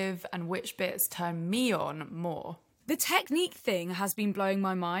sensitive and which bits turn me on more. The technique thing has been blowing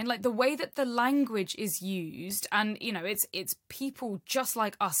my mind, like the way that the language is used, and you know, it's people just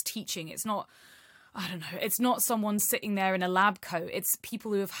like us teaching. It's not, I don't know, it's not someone sitting there in a lab coat. It's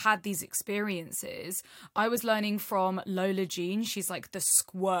people who have had these experiences. I was learning from Lola Jean. She's like the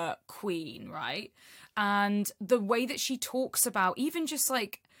squirt queen, right? And the way that she talks about even just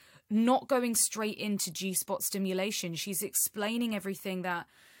like not going straight into G-spot stimulation, she's explaining everything that,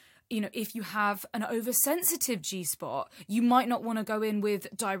 you know, if you have an oversensitive G-spot, you might not want to go in with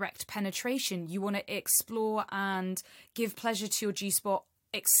direct penetration. You want to explore and give pleasure to your G-spot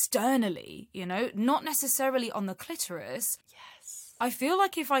externally, you know, not necessarily on the clitoris. Yes. I feel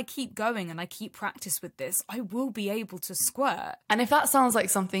like if I keep going and I keep practice with this, I will be able to squirt. And if that sounds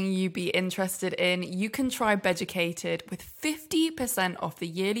like something you'd be interested in, you can try Beducated with 50% off the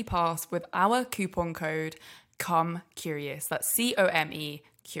yearly pass with our coupon code COMECurious. That's COME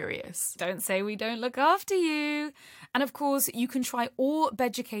Curious. Don't say we don't look after you. And of course, you can try all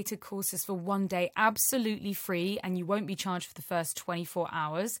Beducated courses for 1 day absolutely free, and you won't be charged for the first 24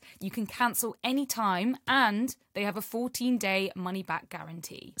 hours. You can cancel anytime, and they have a 14-day money-back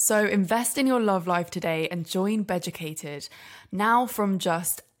guarantee. So invest in your love life today and join Beducated now from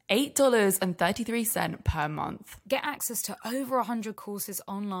just $8.33 per month. Get access to over 100 courses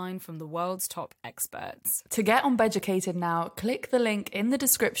online from the world's top experts. To get on Beducated now, click the link in the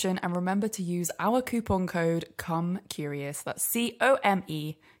description and remember to use our coupon code COMECurious. That's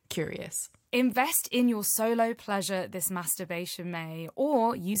COME Curious. Invest in your solo pleasure this Masturbation May,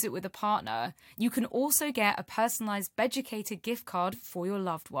 or use it with a partner. You can also get a personalised Beducated gift card for your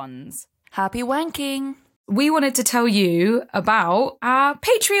loved ones. Happy wanking! We wanted to tell you about our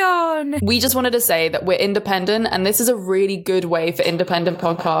Patreon. We just wanted to say that we're independent, and this is a really good way for independent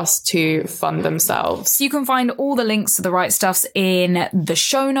podcasts to fund themselves. You can find all the links to the right stuffs in the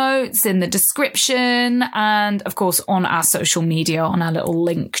show notes, in the description, and of course on our social media, on our little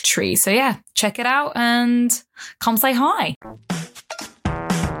link tree. So yeah, check it out and come say hi.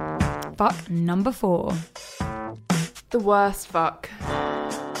 Fuck number 4. The worst fuck.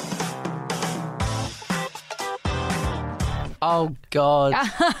 Oh, God.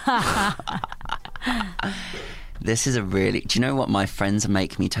 This is a really... Do you know what? My friends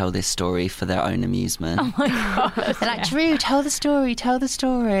make me tell this story for their own amusement. Oh, my God. They're like, Drew, tell the story, tell the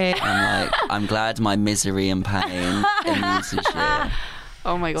story. I'm like, I'm glad my misery and pain amuses you.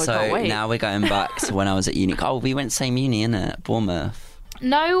 Oh, my God, so can't wait. Now we're going back to when I was at uni. Oh, we went same uni, innit? Bournemouth.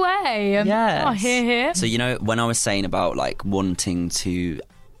 No way. Yes. Oh, here. So, you know, when I was saying about, like, wanting to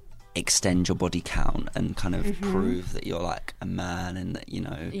extend your body count and kind of prove that you're like a man and that, you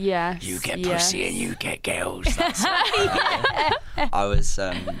know, you get pussy and you get girls. That's I was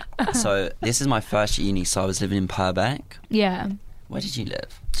so this is my first year at uni, so I was living in Purbeck. Yeah. Where did you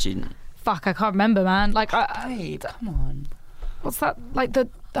live? Student. Fuck, I can't remember, man. Like, Babe, come on. What's that? Like the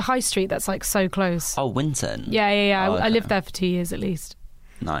high street that's like so close. Oh, Winton. Yeah. Oh, okay. I lived there for 2 years at least.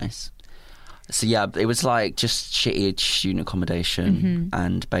 Nice. So yeah, it was like just shitty student accommodation,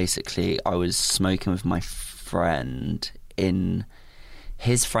 and basically I was smoking with my friend in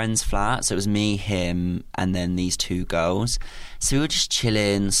his friend's flat. So it was me, him, and then these two girls. So we were just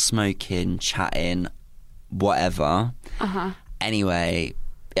chilling, smoking, chatting, whatever. Anyway,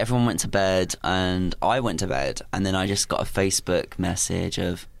 everyone went to bed and I went to bed, and then I just got a Facebook message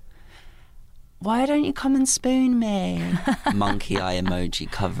of, why don't you come and spoon me? Monkey eye emoji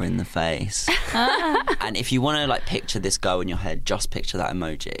covering the face. And if you want to like picture this girl in your head, just picture that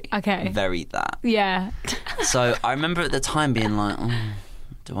emoji. Okay. Very that. Yeah. So I remember at the time being like,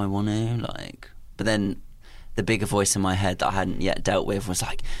 do I want to? Like, but then the bigger voice in my head that I hadn't yet dealt with was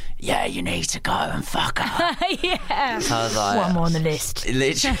like, yeah, you need to go and fuck her. Yeah. So I was like, one more on the list.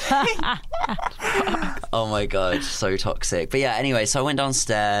 Literally. Oh my god, so toxic. But yeah, anyway, so I went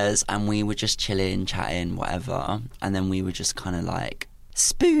downstairs and we were just chilling, chatting, whatever, and then we were just kind of like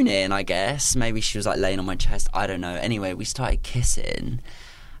spooning, I guess. Maybe she was like laying on my chest, I don't know. Anyway, we started kissing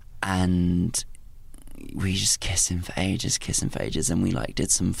and we just kissing for ages, and we like did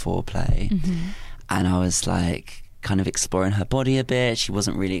some foreplay. And I was like kind of exploring her body a bit. She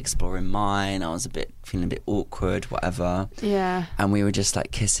wasn't really exploring mine. I was feeling a bit awkward, whatever. Yeah. And we were just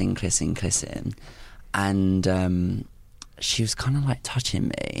like kissing. And she was kind of like touching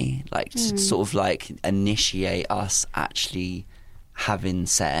me, like to sort of like initiate us actually having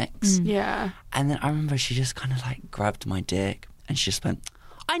sex. Yeah. And then I remember she just kind of like grabbed my dick and she just went,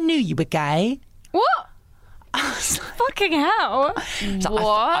 I knew you were gay. What? I was like, Fucking hell. so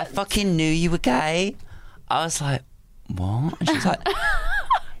What? I fucking knew you were gay. I was like, what? And she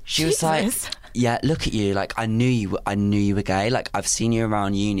was like, was like, yeah, look at you. Like, I knew you were gay. Like, I've seen you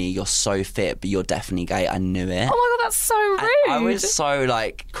around uni. You're so fit, but you're definitely gay. I knew it. Oh my god, that's so rude. And I was so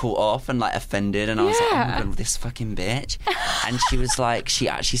like caught off and like offended, and I was like, oh my god, this fucking bitch. And she was like, she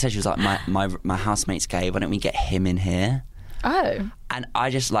actually said, she was like, my housemate's gay. Why don't we get him in here? Oh. And I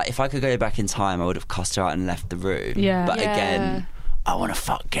just like, if I could go back in time, I would have cussed her out and left the room. Yeah. But Yeah. again, I want to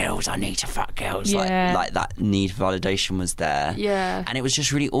fuck girls. I need to fuck girls. Yeah. Like that need for validation was there. Yeah. And it was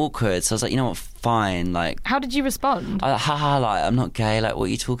just really awkward. So I was like, you know what, fine. Like, How did you respond? I like, haha, like, I'm not gay. Like, what are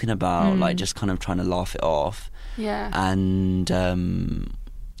you talking about? Like, just kind of trying to laugh it off. Yeah. And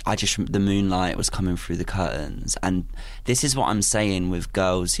the moonlight was coming through the curtains. And this is what I'm saying with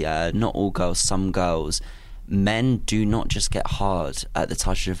girls, yeah. Not all girls, some girls. Men do not just get hard at the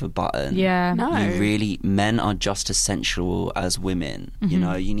touch of a button. Yeah. No. Men are just as sensual as women. You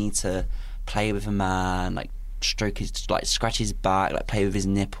know, you need to play with a man, like stroke his, like scratch his back, like play with his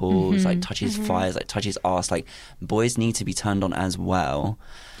nipples, like touch his thighs, like touch his ass. Like, boys need to be turned on as well.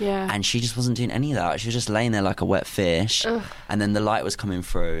 Yeah. And she just wasn't doing any of that. She was just laying there like a wet fish. Ugh. And then the light was coming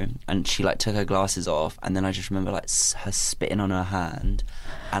through and she like took her glasses off, and then I just remember like her spitting on her hand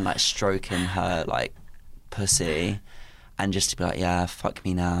and like stroking her like pussy, and just to be like, yeah, fuck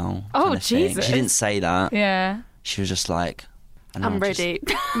me now. Oh, kind of thing. Jesus. She didn't say that. Yeah. She was just like, and I'm I just- ready.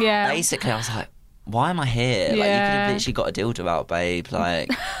 Yeah. Basically, I was like, why am I here? Like, you could Yeah. have literally got a dildo out, babe. Like,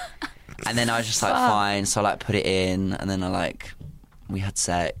 and then I was just like, fine. So I like put it in, and then we had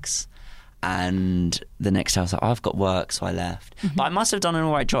sex. And the next day I was like, oh, I've got work, so I left. But I must have done an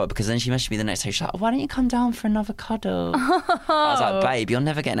alright job, because then she messaged me the next day. She's like, why don't you come down for another cuddle? I was like, babe, you're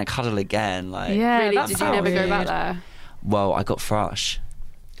never getting a cuddle again. Like, Yeah. Really? that's Did so you never go weird. back there? well, I got thrush.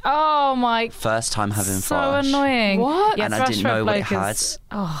 Oh my. First time having So thrush. annoying. What? Yeah, And I thrush didn't for a know what it bloke had. is-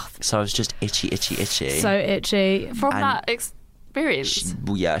 Oh, So I was just itchy. so itchy. From And- that experience?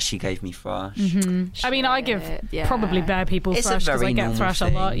 Well, yeah, she gave me thrush. I mean, I give Yeah. probably bare people It's thrush a because very I get normal thrush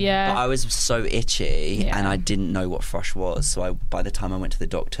thing. a lot. Yeah. But I was so itchy, Yeah. and I didn't know what thrush was. So by the time I went to the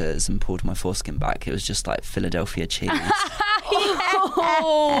doctors and pulled my foreskin back, it was just like Philadelphia cheese.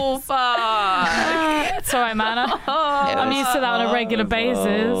 Oh, fuck. It's alright, man. I'm used to that on a regular Oh,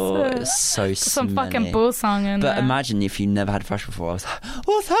 basis. it's so Some smelly. fucking bull song in But there. imagine if you never had thrush before. I was like,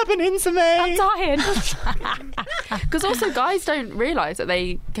 what's happening to me? I'm dying. Because also guys don't realise that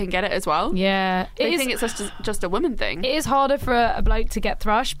they can get it as well. Yeah. They It think is, it's just a woman thing. it is harder for a bloke to get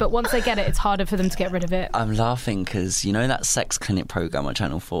thrush, but once they get it, it's harder for them to get rid of it. I'm laughing because you know that sex clinic program on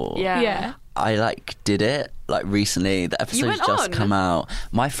Channel 4? Yeah. Yeah. I like did it like recently. The episode's just on? come out.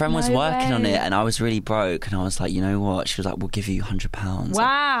 My friend was No working on way. it, and I was really broke, and I was like, you know what? She was like, we'll give you £100.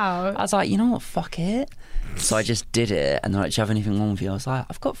 Wow. I was like, you know what? Fuck it. So I just did it, and they're like, do you have anything wrong with you? I was like,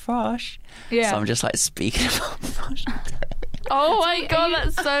 I've got thrush. Yeah. So I'm just like speaking about thrush. Oh my god,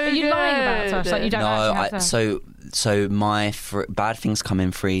 that's so Are you good. lying about thrush? Like you don't No, actually have to. so my bad things come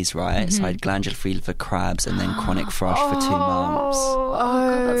in threes, right? So I had glandular fever, crabs, and then chronic thrush for 2 months. Oh,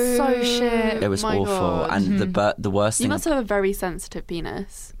 God, that's so shit. It was my awful, God. and the worst You thing. must have a very sensitive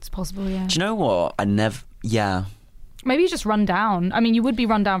penis. It's possible, yeah. Do you know what? Yeah. Maybe you just run down. I mean, you would be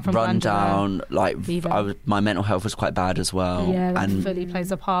run down from Run glandular down, like fever. my mental health was quite bad as well. Yeah, that and fully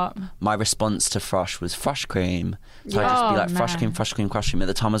plays a part. my response to thrush was thrush cream. So I'd just be Oh, like thrush no. cream, thrush cream, thrush cream. At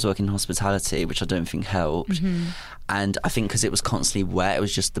the time I was working in hospitality, which I don't think helped. Mm-hmm. And I think because it was constantly wet, it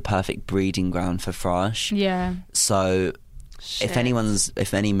was just the perfect breeding ground for thrush. Yeah. So Shit. if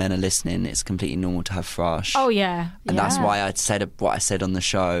any men are listening, it's completely normal to have thrush. Oh, yeah. And that's Yeah. why I said what I said on the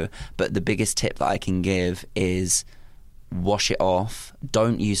show. But the biggest tip that I can give is wash it off.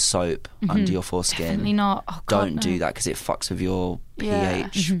 Don't use soap under your foreskin. Definitely not. Oh, God, Don't no. do that because it fucks with your Yeah.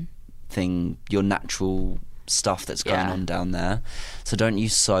 pH thing, your natural stuff that's going Yeah. on down there. So don't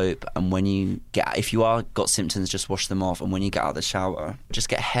use soap. And when you if you are got symptoms, just wash them off. And when you get out of the shower, just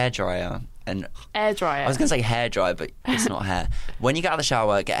get a hairdryer. And Air dryer. I was going to say hairdryer, but it's not hair. When you get out of the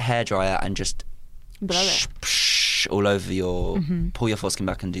shower, get a hairdryer and just Blow it. all over your pull your foreskin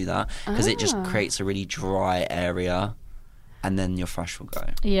back and do that because it just Ah. creates a really dry area, and then your thrush will go.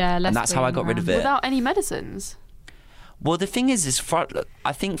 Yeah, less And that's how I got rid of it. Without any medicines. Well, the thing is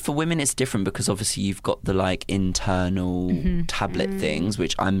I think for women it's different because obviously you've got the like internal tablet things,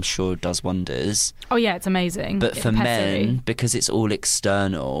 which I'm sure does wonders. Oh, yeah, it's amazing. But It's for pessary. men, because it's all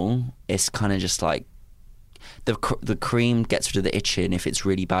external, it's kind of just like the cream gets rid of the itching if it's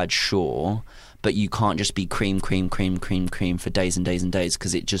really bad, sure. But you can't just be cream for days and days and days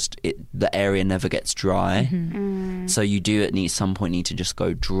because the area never gets dry. So you do at some point need to just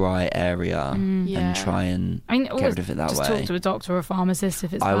go dry area Yeah. and try and I mean, get always rid of it that just way. talk to a doctor or a pharmacist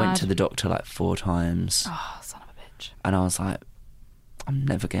if it's I bad. went to the doctor like 4 times Oh, son of a bitch. and I was like, I'm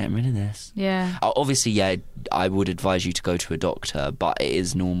never getting rid of this. Yeah. Obviously, yeah, I would advise you to go to a doctor, but it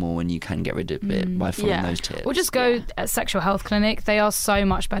is normal and you can get rid of it by following Yeah. those tips. Or just go at sexual health clinic. They are so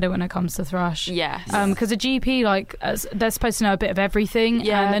much better when it comes to thrush. Yes. Because a GP, they're supposed to know a bit of everything,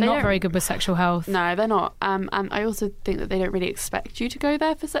 Yeah, and they're they not don't- very good with sexual health. No, they're not. And I also think that they don't really expect you to go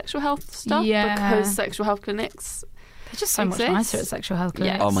there for sexual health stuff Yeah. because sexual health clinics. They're just so much Exists. nicer at sexual health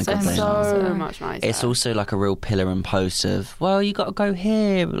clinics. Yeah, Oh my God, so they much are. so nicer. much nicer. It's also like a real pillar and post of, well, you got to go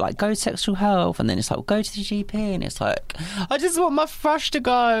here, like go sexual health, and then it's like, well, go to the GP, and it's like, I just want my thrush to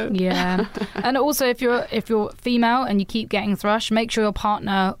go. Yeah, and also if you're female and you keep getting thrush, make sure your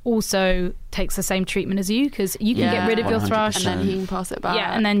partner also takes the same treatment as you because you can get rid of your 100%. thrush. and then he can pass it back.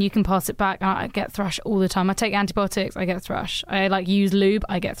 Yeah, and then you can pass it back. I get thrush all the time. I take antibiotics, I get thrush. I use lube,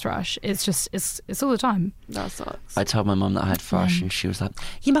 I get thrush. It's just it's all the time. That sucks. I told my mum that I had thrush, and she was like,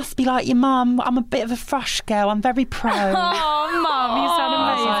 you must be like your mum. I'm a bit of a thrush girl. I'm very pro. Oh, mum, you sound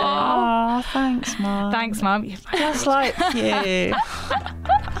amazing. Oh, thanks, mum. Thanks, mum. Just like you.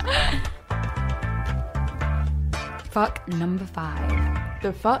 Fuck number 5.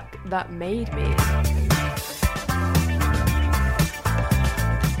 The fuck that made me.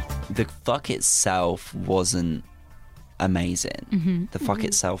 The fuck itself wasn't amazing. The fuck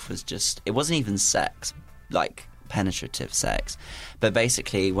itself was just, it wasn't even sex, like penetrative sex. But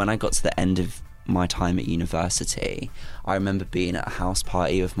basically, when I got to the end of my time at university, I remember being at a house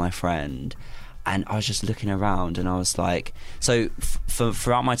party with my friend, and I was just looking around, and I was like, so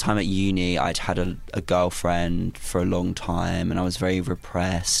throughout my time at uni, I'd had a girlfriend for a long time, and I was very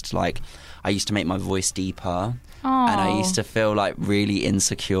repressed. Like, I used to make my voice deeper, and I used to feel like really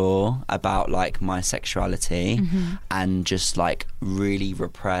insecure about like my sexuality, and just like really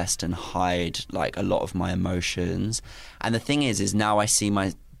repressed and hide like a lot of my emotions. And the thing is now I see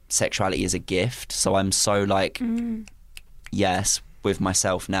my sexuality as a gift, so I'm so like yes with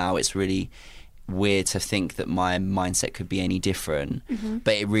myself now. It's really weird to think that my mindset could be any different,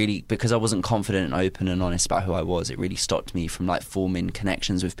 but it really, because I wasn't confident and open and honest about who I was, it really stopped me from like forming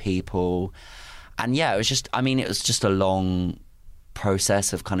connections with people. And yeah, it was just a long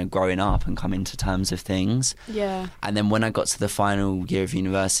process of kind of growing up and coming to terms with things. Yeah. And then when I got to the final year of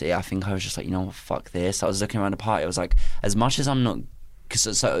university, I think I was just like, you know what, fuck this. I was looking around the party, I was like, as much as I'm not,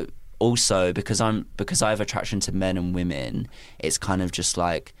 because I have attraction to men and women, it's kind of just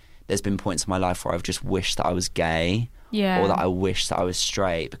like, there's been points in my life where I've just wished that I was gay, or that I wished that I was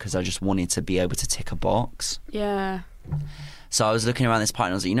straight, because I just wanted to be able to tick a box. Yeah. So I was looking around this party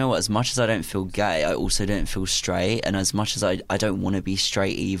and I was like, you know what, as much as I don't feel gay, I also don't feel straight, and as much as I don't want to be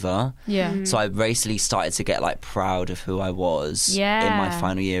straight either. Yeah. So I basically started to get like proud of who I was in my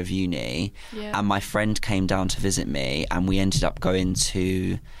final year of uni. And my friend came down to visit me, and we ended up going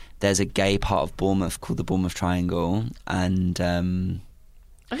to, there's a gay part of Bournemouth called the Bournemouth Triangle, and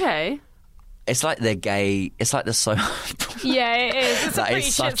okay. It's like they're gay. It's like the so. Yeah, it is. It's that a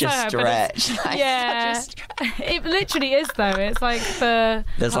is such a stretch. It literally is though. It's like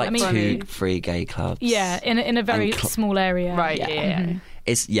there's like 2 free gay clubs. Yeah, in a very small area. Right. Yeah. Mm-hmm.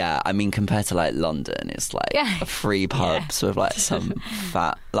 It's I mean, compared to like London, it's like free pubs with like some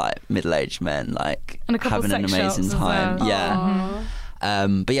fat like middle-aged men like and a couple having an sex amazing shops time. as well. Yeah.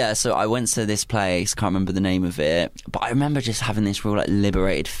 Aww. But yeah, so I went to this place, can't remember the name of it, but I remember just having this real like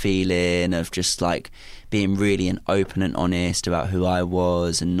liberated feeling of just like being really open and honest about who I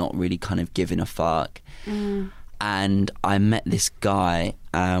was and not really kind of giving a fuck. And I met this guy,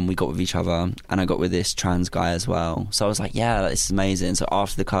 and we got with each other, and I got with this trans guy as well. So I was like, yeah, this is amazing. So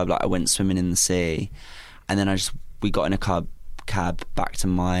after the club, like I went swimming in the sea, and then we got in a cab back to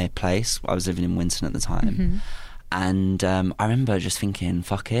my place. I was living in Winton at the time. And I remember just thinking,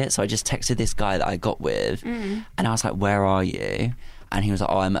 fuck it. So I just texted this guy that I got with, and I was like, where are you? And he was like,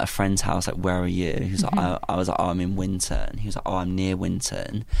 oh, I'm at a friend's house. Like, where are you? He was like, I was like, oh, I'm in Winton. He was like, oh, I'm near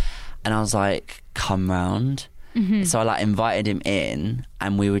Winton. And I was like, come round. So I like invited him in,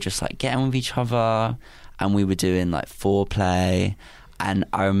 and we were just like getting with each other, and we were doing like foreplay. And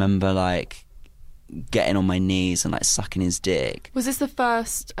I remember like getting on my knees and like sucking his dick. Was this the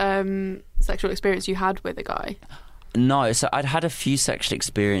first sexual experience you had with a guy? No, so I'd had a few sexual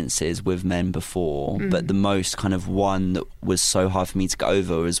experiences with men before, but the most kind of one that was so hard for me to get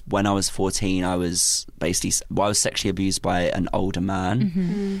over was when I was 14. I was sexually abused by an older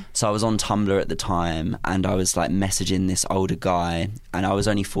man. So I was on Tumblr at the time, and I was like messaging this older guy, and I was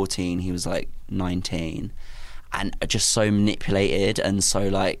only 14, he was like 19. And just so manipulated and so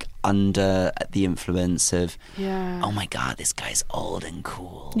like under the influence of, oh my God, this guy's old and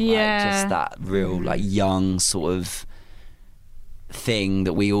cool. Yeah. Like, just that real like young sort of thing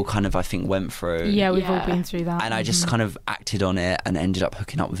that we all kind of, I think, went through. Yeah, we've all been through that. And I just kind of acted on it and ended up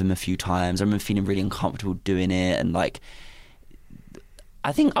hooking up with him a few times. I remember feeling really uncomfortable doing it, and like,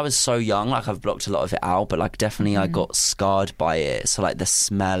 I think I was so young, like I've blocked a lot of it out, but like definitely I got scarred by it. So like the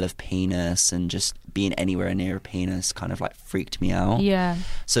smell of penis and just being anywhere near a penis kind of like freaked me out. Yeah.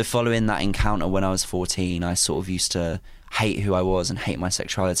 So following that encounter when I was 14, I sort of used to hate who I was and hate my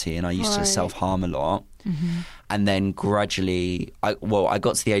sexuality, and I used to self-harm a lot. And then gradually, I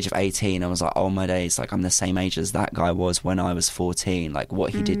got to the age of 18, I was like, oh my days, like I'm the same age as that guy was when I was 14. Like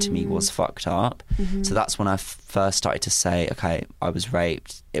what he did to me was fucked up. So that's when I first started to say, okay, I was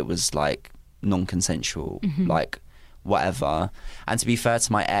raped. It was like non-consensual, like whatever. And to be fair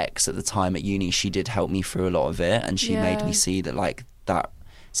to my ex at the time at uni, she did help me through a lot of it, and she made me see that like that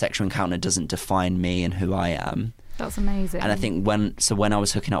sexual encounter doesn't define me and who I am. That's amazing. And I think when I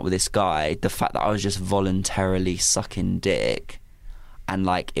was hooking up with this guy, the fact that I was just voluntarily sucking dick, and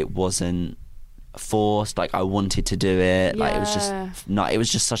like it wasn't forced, like I wanted to do it, like it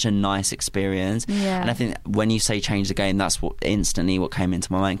was just such a nice experience. And I think when you say change the game, that's what came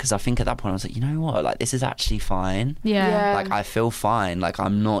into my mind, because I think at that point I was like, you know what, like this is actually fine. Like I feel fine, like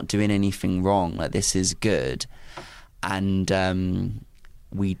I'm not doing anything wrong, like this is good. And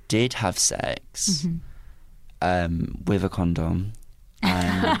we did have sex with a condom,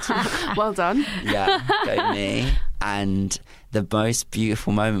 and well done. Yeah, go me. And the most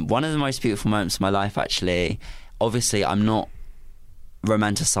beautiful moment, one of the most beautiful moments of my life, actually, obviously I'm not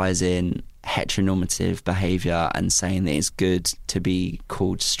romanticizing heteronormative behaviour and saying that it's good to be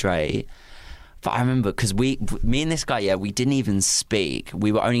called straight, but I remember, because me and this guy, we didn't even speak.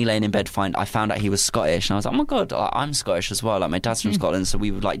 We were only laying in bed. I found out he was Scottish, and I was like, oh my God, I'm Scottish as well. Like my dad's from Scotland, so we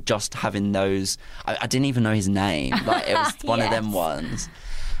were like just having those. I didn't even know his name. Like it was one of them ones.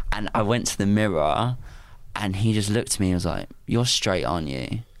 And I went to the mirror, and he just looked at me and was like, you're straight, aren't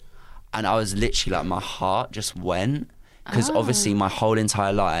you? And I was literally like, my heart just went. Because obviously my whole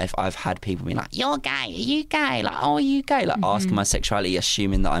entire life I've had people being like, you're gay, are you gay? Like, oh, are you gay? Like asking my sexuality,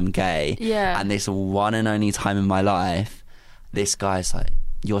 assuming that I'm gay. And this one and only time in my life, this guy's like,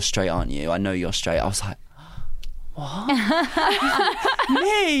 you're straight, aren't you? I know you're straight. I was like, what?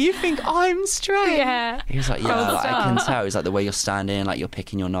 Me? You think I'm straight? Yeah. He was like, yeah, like, I can tell. He's like, the way you're standing, like you're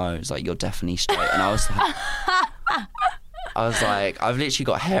picking your nose, like you're definitely straight. And I was like, I've literally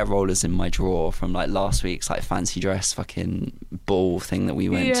got hair rollers in my drawer from like last week's like fancy dress fucking ball thing that we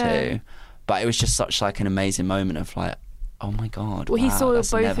went to. But it was just such like an amazing moment of like, oh my God. Well, wow, he saw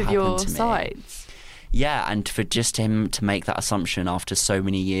that's both never of your happened to me. sides. Yeah, and for just him to make that assumption after so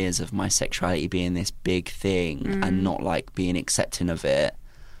many years of my sexuality being this big thing and not like being accepting of it,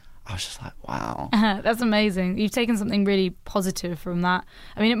 I was just like, wow. That's amazing. You've taken something really positive from that.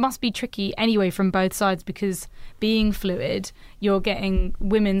 I mean, it must be tricky anyway from both sides, because being fluid, you're getting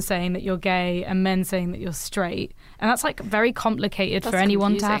women saying that you're gay and men saying that you're straight. And that's like very complicated for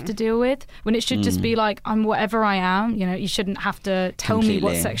anyone to have to deal with, when it should just be like, I'm whatever I am. You know, you shouldn't have to tell me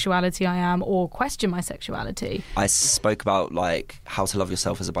what sexuality I am or question my sexuality. I spoke about like how to love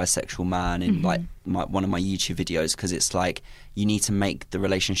yourself as a bisexual man in like one of my YouTube videos, because it's like you need to make the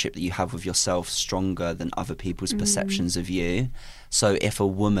relationship that you have with yourself stronger than other people's perceptions of you. So if a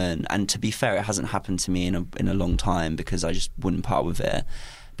woman, and to be fair, it hasn't happened to me in a long time because I just wouldn't part with it.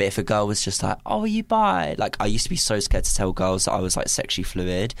 But if a girl was just like, oh, are you bi? Like, I used to be so scared to tell girls that I was like sexually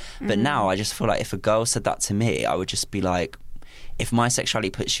fluid. But now I just feel like if a girl said that to me, I would just be like, if my sexuality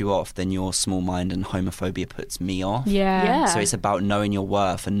puts you off, then your small mind and homophobia puts me off. Yeah. So it's about knowing your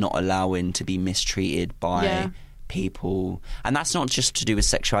worth and not allowing to be mistreated by people. And that's not just to do with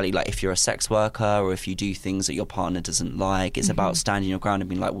sexuality. Like if you're a sex worker or if you do things that your partner doesn't like, it's about standing your ground and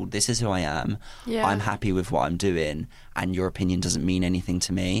being like, well, this is who I am. I'm happy with what I'm doing, and your opinion doesn't mean anything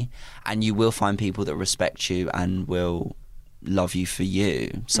to me. And you will find people that respect you and will love you for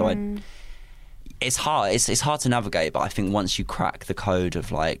you. So it's hard. It's hard to navigate, but I think once you crack the code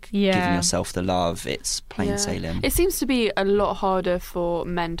of like giving yourself the love, it's plain sailing. It seems to be a lot harder for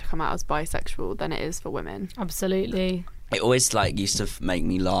men to come out as bisexual than it is for women. Absolutely. It always like used to make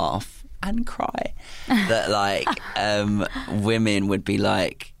me laugh and cry that like women would be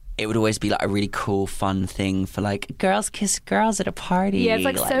like, it would always be like a really cool, fun thing for like girls kiss girls at a party. Yeah, it's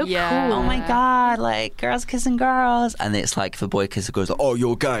like so cool. Oh my God, like girls kissing girls. And it's like if a boy kisses a girl, it's like, oh,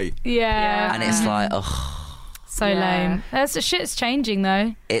 you're gay. Yeah. And it's like, oh. So lame. The shit's changing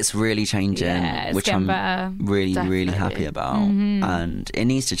though. It's really changing, which I'm really happy about. And it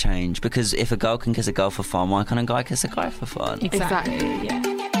needs to change, because if a girl can kiss a girl for fun, why can't a guy kiss a guy for fun? Exactly. Yeah.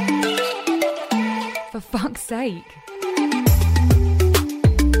 For fuck's sake.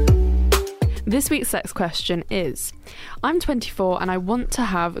 This week's sex question is, I'm 24 and I want to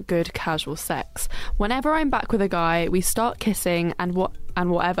have good casual sex. Whenever I'm back with a guy, we start kissing and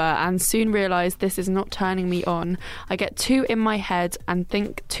whatever, and soon realise this is not turning me on. I get too in my head and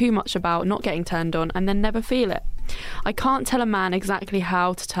think too much about not getting turned on and then never feel it. I can't tell a man exactly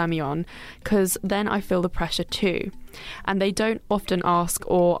how to turn me on, because then I feel the pressure too. And they don't often ask,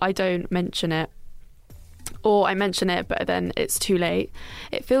 or I don't mention it. Or I mention it, but then it's too late.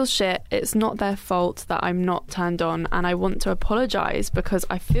 It feels shit. It's not their fault that I'm not turned on, and I want to apologise because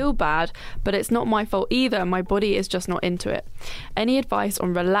I feel bad, but it's not my fault either. My body is just not into it. Any advice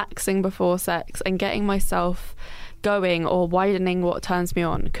on relaxing before sex and getting myself going, or widening what turns me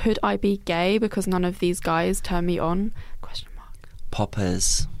on? Could I be gay because none of these guys turn me on? ?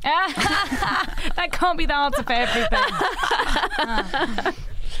 Poppers. That can't be the answer for everything.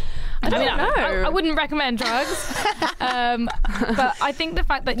 I don't know. I wouldn't recommend drugs. But I think the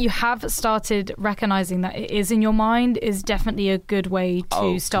fact that you have started recognising that it is in your mind is definitely a good way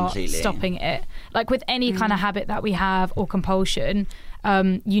to start stopping it. Like with any kind of habit that we have or compulsion,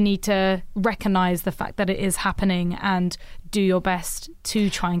 you need to recognise the fact that it is happening and do your best to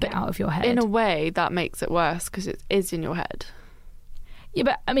try and get out of your head. In a way, that makes it worse because it is in your head. Yeah,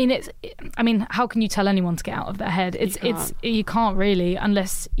 but I mean, how can you tell anyone to get out of their head? You can't really,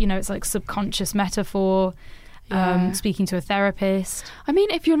 unless it's like subconscious metaphor. Speaking to a therapist. I mean,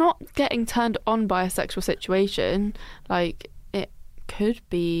 if you're not getting turned on by a sexual situation, like it could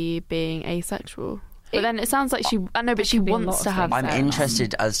be being asexual. But then it sounds like she wants to have. I'm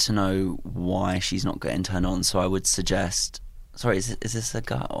interested as to know why she's not getting turned on. So I would suggest. Sorry, is this a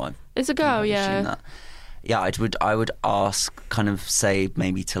girl? It's a girl, yeah. Yeah, I would ask, kind of say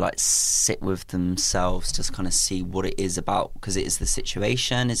maybe to like sit with themselves, just kind of see what it is about, because it is the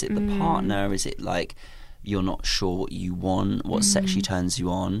situation. Is it the partner? Is it like you're not sure what you want, what sexually turns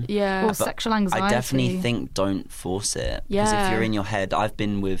you on? Yeah, or sexual anxiety. I definitely think don't force it, because if you're in your head, I've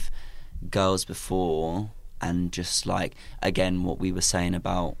been with girls before, and just like again what we were saying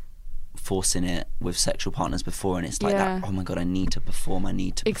about forcing it with sexual partners before, and it's like that. Oh my God, I need to perform.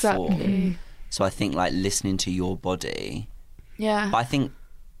 Exactly. So I think like listening to your body. Yeah. But I think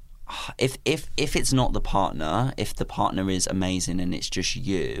if it's not the partner, if the partner is amazing and it's just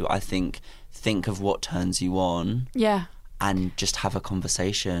you, I think of what turns you on. Yeah. And just have a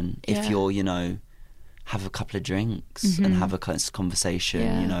conversation. If you're, have a couple of drinks and have a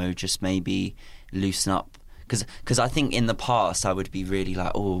conversation, just maybe loosen up. Because I think in the past I would be really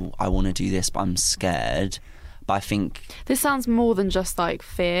like, oh, I want to do this, but I'm scared. But But I think this sounds more than just like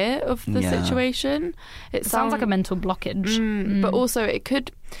fear of the situation. It sounds like a mental blockage. But also it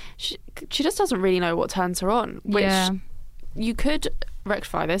could, she just doesn't really know what turns her on, which you could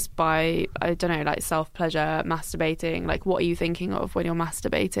rectify this by, I don't know, like self-pleasure, masturbating. Like, what are you thinking of when you're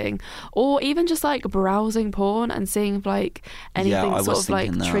masturbating? Or even just like browsing porn and seeing if like anything sort of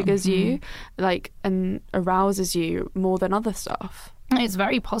like triggers you, like, and arouses you more than other stuff. It's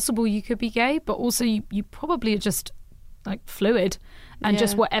very possible you could be gay, but also you probably are just like fluid and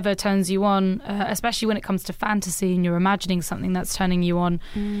just whatever turns you on, especially when it comes to fantasy and you're imagining something that's turning you on.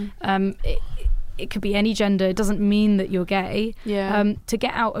 It could be any gender. It doesn't mean that you're gay. To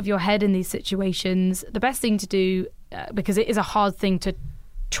get out of your head in these situations, the best thing to do, because it is a hard thing to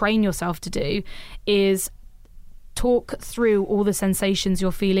train yourself to do, is talk through all the sensations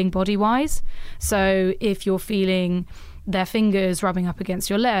you're feeling body-wise. So if you're feeling their fingers rubbing up against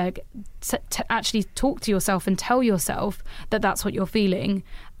your leg, to actually talk to yourself and tell yourself that that's what you're feeling,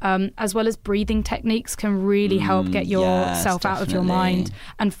 as well as breathing techniques can really help get yourself out of your mind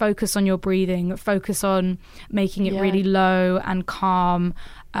and focus on your breathing, focus on making it really low and calm,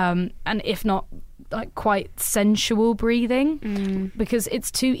 and if not like quite sensual breathing, because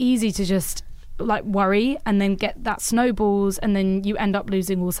it's too easy to just like worry and then get that snowballs and then you end up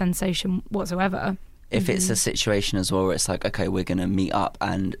losing all sensation whatsoever. If it's a situation as well where it's like, okay, we're going to meet up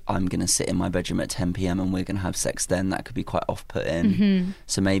and I'm going to sit in my bedroom at 10 p.m. and we're going to have sex then, that could be quite off-putting.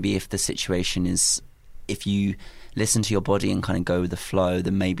 So maybe if the situation is, if you listen to your body and kind of go with the flow,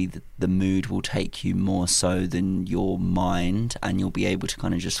 then maybe the mood will take you more so than your mind, and you'll be able to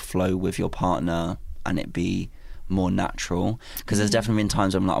kind of just flow with your partner and it be more natural. Because there's definitely been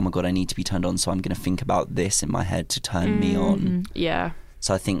times where I'm like, oh my God, I need to be turned on, so I'm going to think about this in my head to turn me on. Yeah.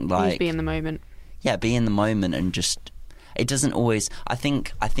 So I think like... be in the moment. Yeah, be in the moment and just... It doesn't always... I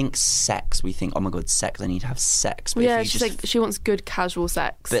think sex, we think, oh my God, sex, I need to have sex. But yeah, she's like, she wants good casual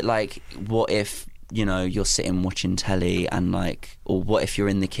sex. But like, what if, you know, you're sitting watching telly and like... Or what if you're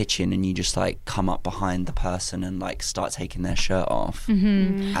in the kitchen and you just like come up behind the person and like start taking their shirt off?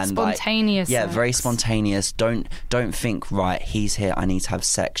 And spontaneous like, sex. Very spontaneous. Don't think, right, he's here, I need to have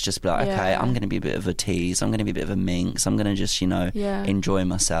sex. Just be like, okay, I'm going to be a bit of a tease, I'm going to be a bit of a minx, I'm going to just, you know, enjoy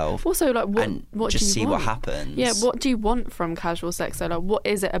myself. Also, like, what just do you see want? what happens. Yeah, what do you want from casual sex? So like, what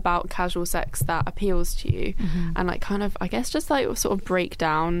is it about casual sex that appeals to you? And like, kind of, I guess, just like sort of break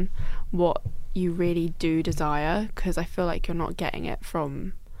down what you really do desire, because I feel like you're not getting it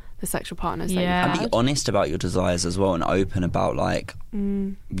from the sexual partners that you've had. And be honest about your desires as well, and open about like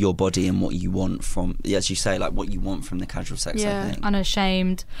your body and what you want from, as you say, like what you want from the casual sex. I think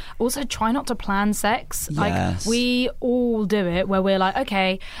unashamed. Also, try not to plan sex. Like, we all do it where we're like,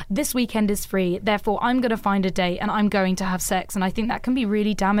 okay, this weekend is free, therefore I'm going to find a date and I'm going to have sex. And I think that can be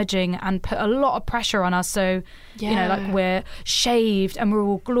really damaging and put a lot of pressure on us. So you know, like, we're shaved and we're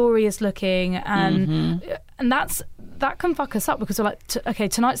all glorious looking, and that can fuck us up, because we're like, okay,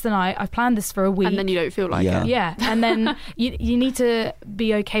 tonight's the night, I've planned this for a week, and then you don't feel like it. Yeah, and then you need to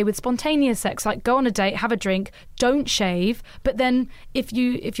be okay with spontaneous sex. Like, go on a date, have a drink, don't shave, but then if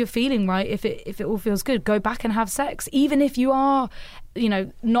you're feeling right, if it all feels good, go back and have sex, even if you are, you know,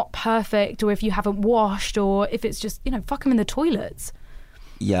 not perfect, or if you haven't washed, or if it's just, you know, fuck them in the toilets.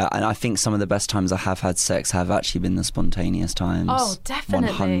 Yeah, and I think some of the best times I have had sex have actually been the spontaneous times. Oh,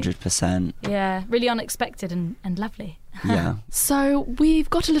 definitely. 100%. Yeah, really unexpected and lovely. Yeah. So we've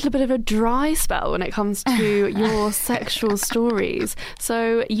got a little bit of a dry spell when it comes to your sexual stories.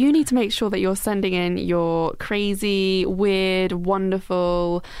 So you need to make sure that you're sending in your crazy, weird,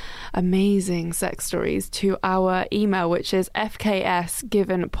 wonderful, amazing sex stories to our email, which is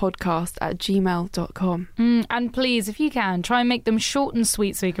fksgivenpodcast@gmail.com. And please, if you can, try and make them short and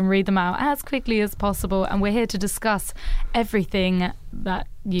sweet so we can read them out as quickly as possible. And we're here to discuss everything that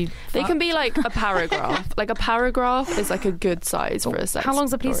you... They can be like a paragraph. Like, a paragraph is like a good size for a sex How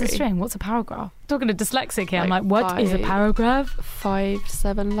long's a piece of story. string? What's a paragraph? I'm talking to dyslexic here. Like, I'm like, what is a paragraph? 5 to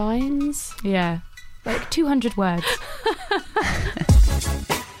 7 lines. Yeah. Like 200 words.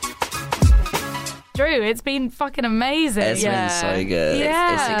 Drew, it's been fucking amazing. It's been so good.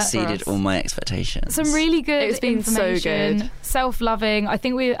 Yeah. It's exceeded all my expectations. Some really good It's been so good. Self-loving. I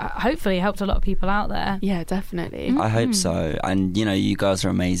think we hopefully helped a lot of people out there. Yeah, definitely. I hope so. And, you know, you guys are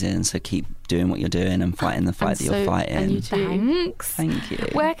amazing, so keep doing what you're doing and fighting the fight that you're fighting. And you too. Thanks. Thank you.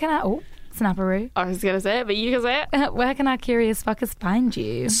 Where can I... Oh, snapperoo. I was going to say it, but you can say it. Where can our curious fuckers find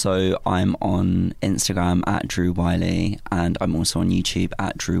you? So I'm on Instagram at Drew Wyllie, and I'm also on YouTube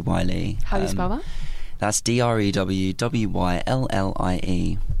at Drew Wyllie. How do you spell that? That's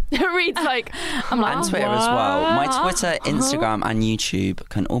DREWWYLLIE. It reads like, I'm like, and Twitter as well. My Twitter, Instagram, and YouTube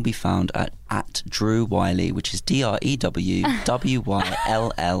can all be found at Drew Wyllie, which is DREWWYLLIE.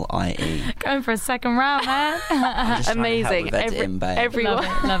 Going for a second round, man. amazing. Everyone,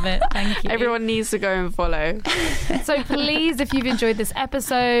 love it. Thank you. Everyone needs to go and follow. So please, if you've enjoyed this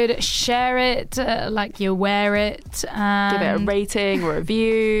episode, share it like you wear it. Give it a rating or a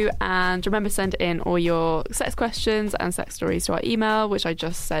review, and remember to send in all your sex questions and sex stories to our email, which I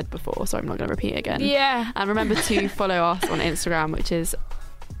just said before, so I'm not going to repeat it again. Yeah. And remember to follow us on Instagram, which is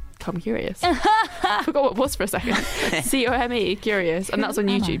Come Curious. I forgot what it was for a second. COME Curious, and that's on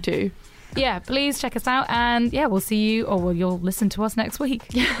YouTube too. Yeah, please check us out, and yeah, we'll see you, or well, you'll listen to us next week.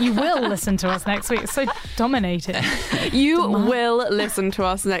 You will listen to us next week. It's so dominating. You will listen to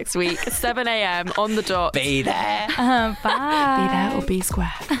us next week, 7 a.m. on the dot. Be there. Bye. Be there or be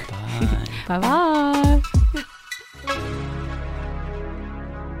square. Bye. Bye-bye.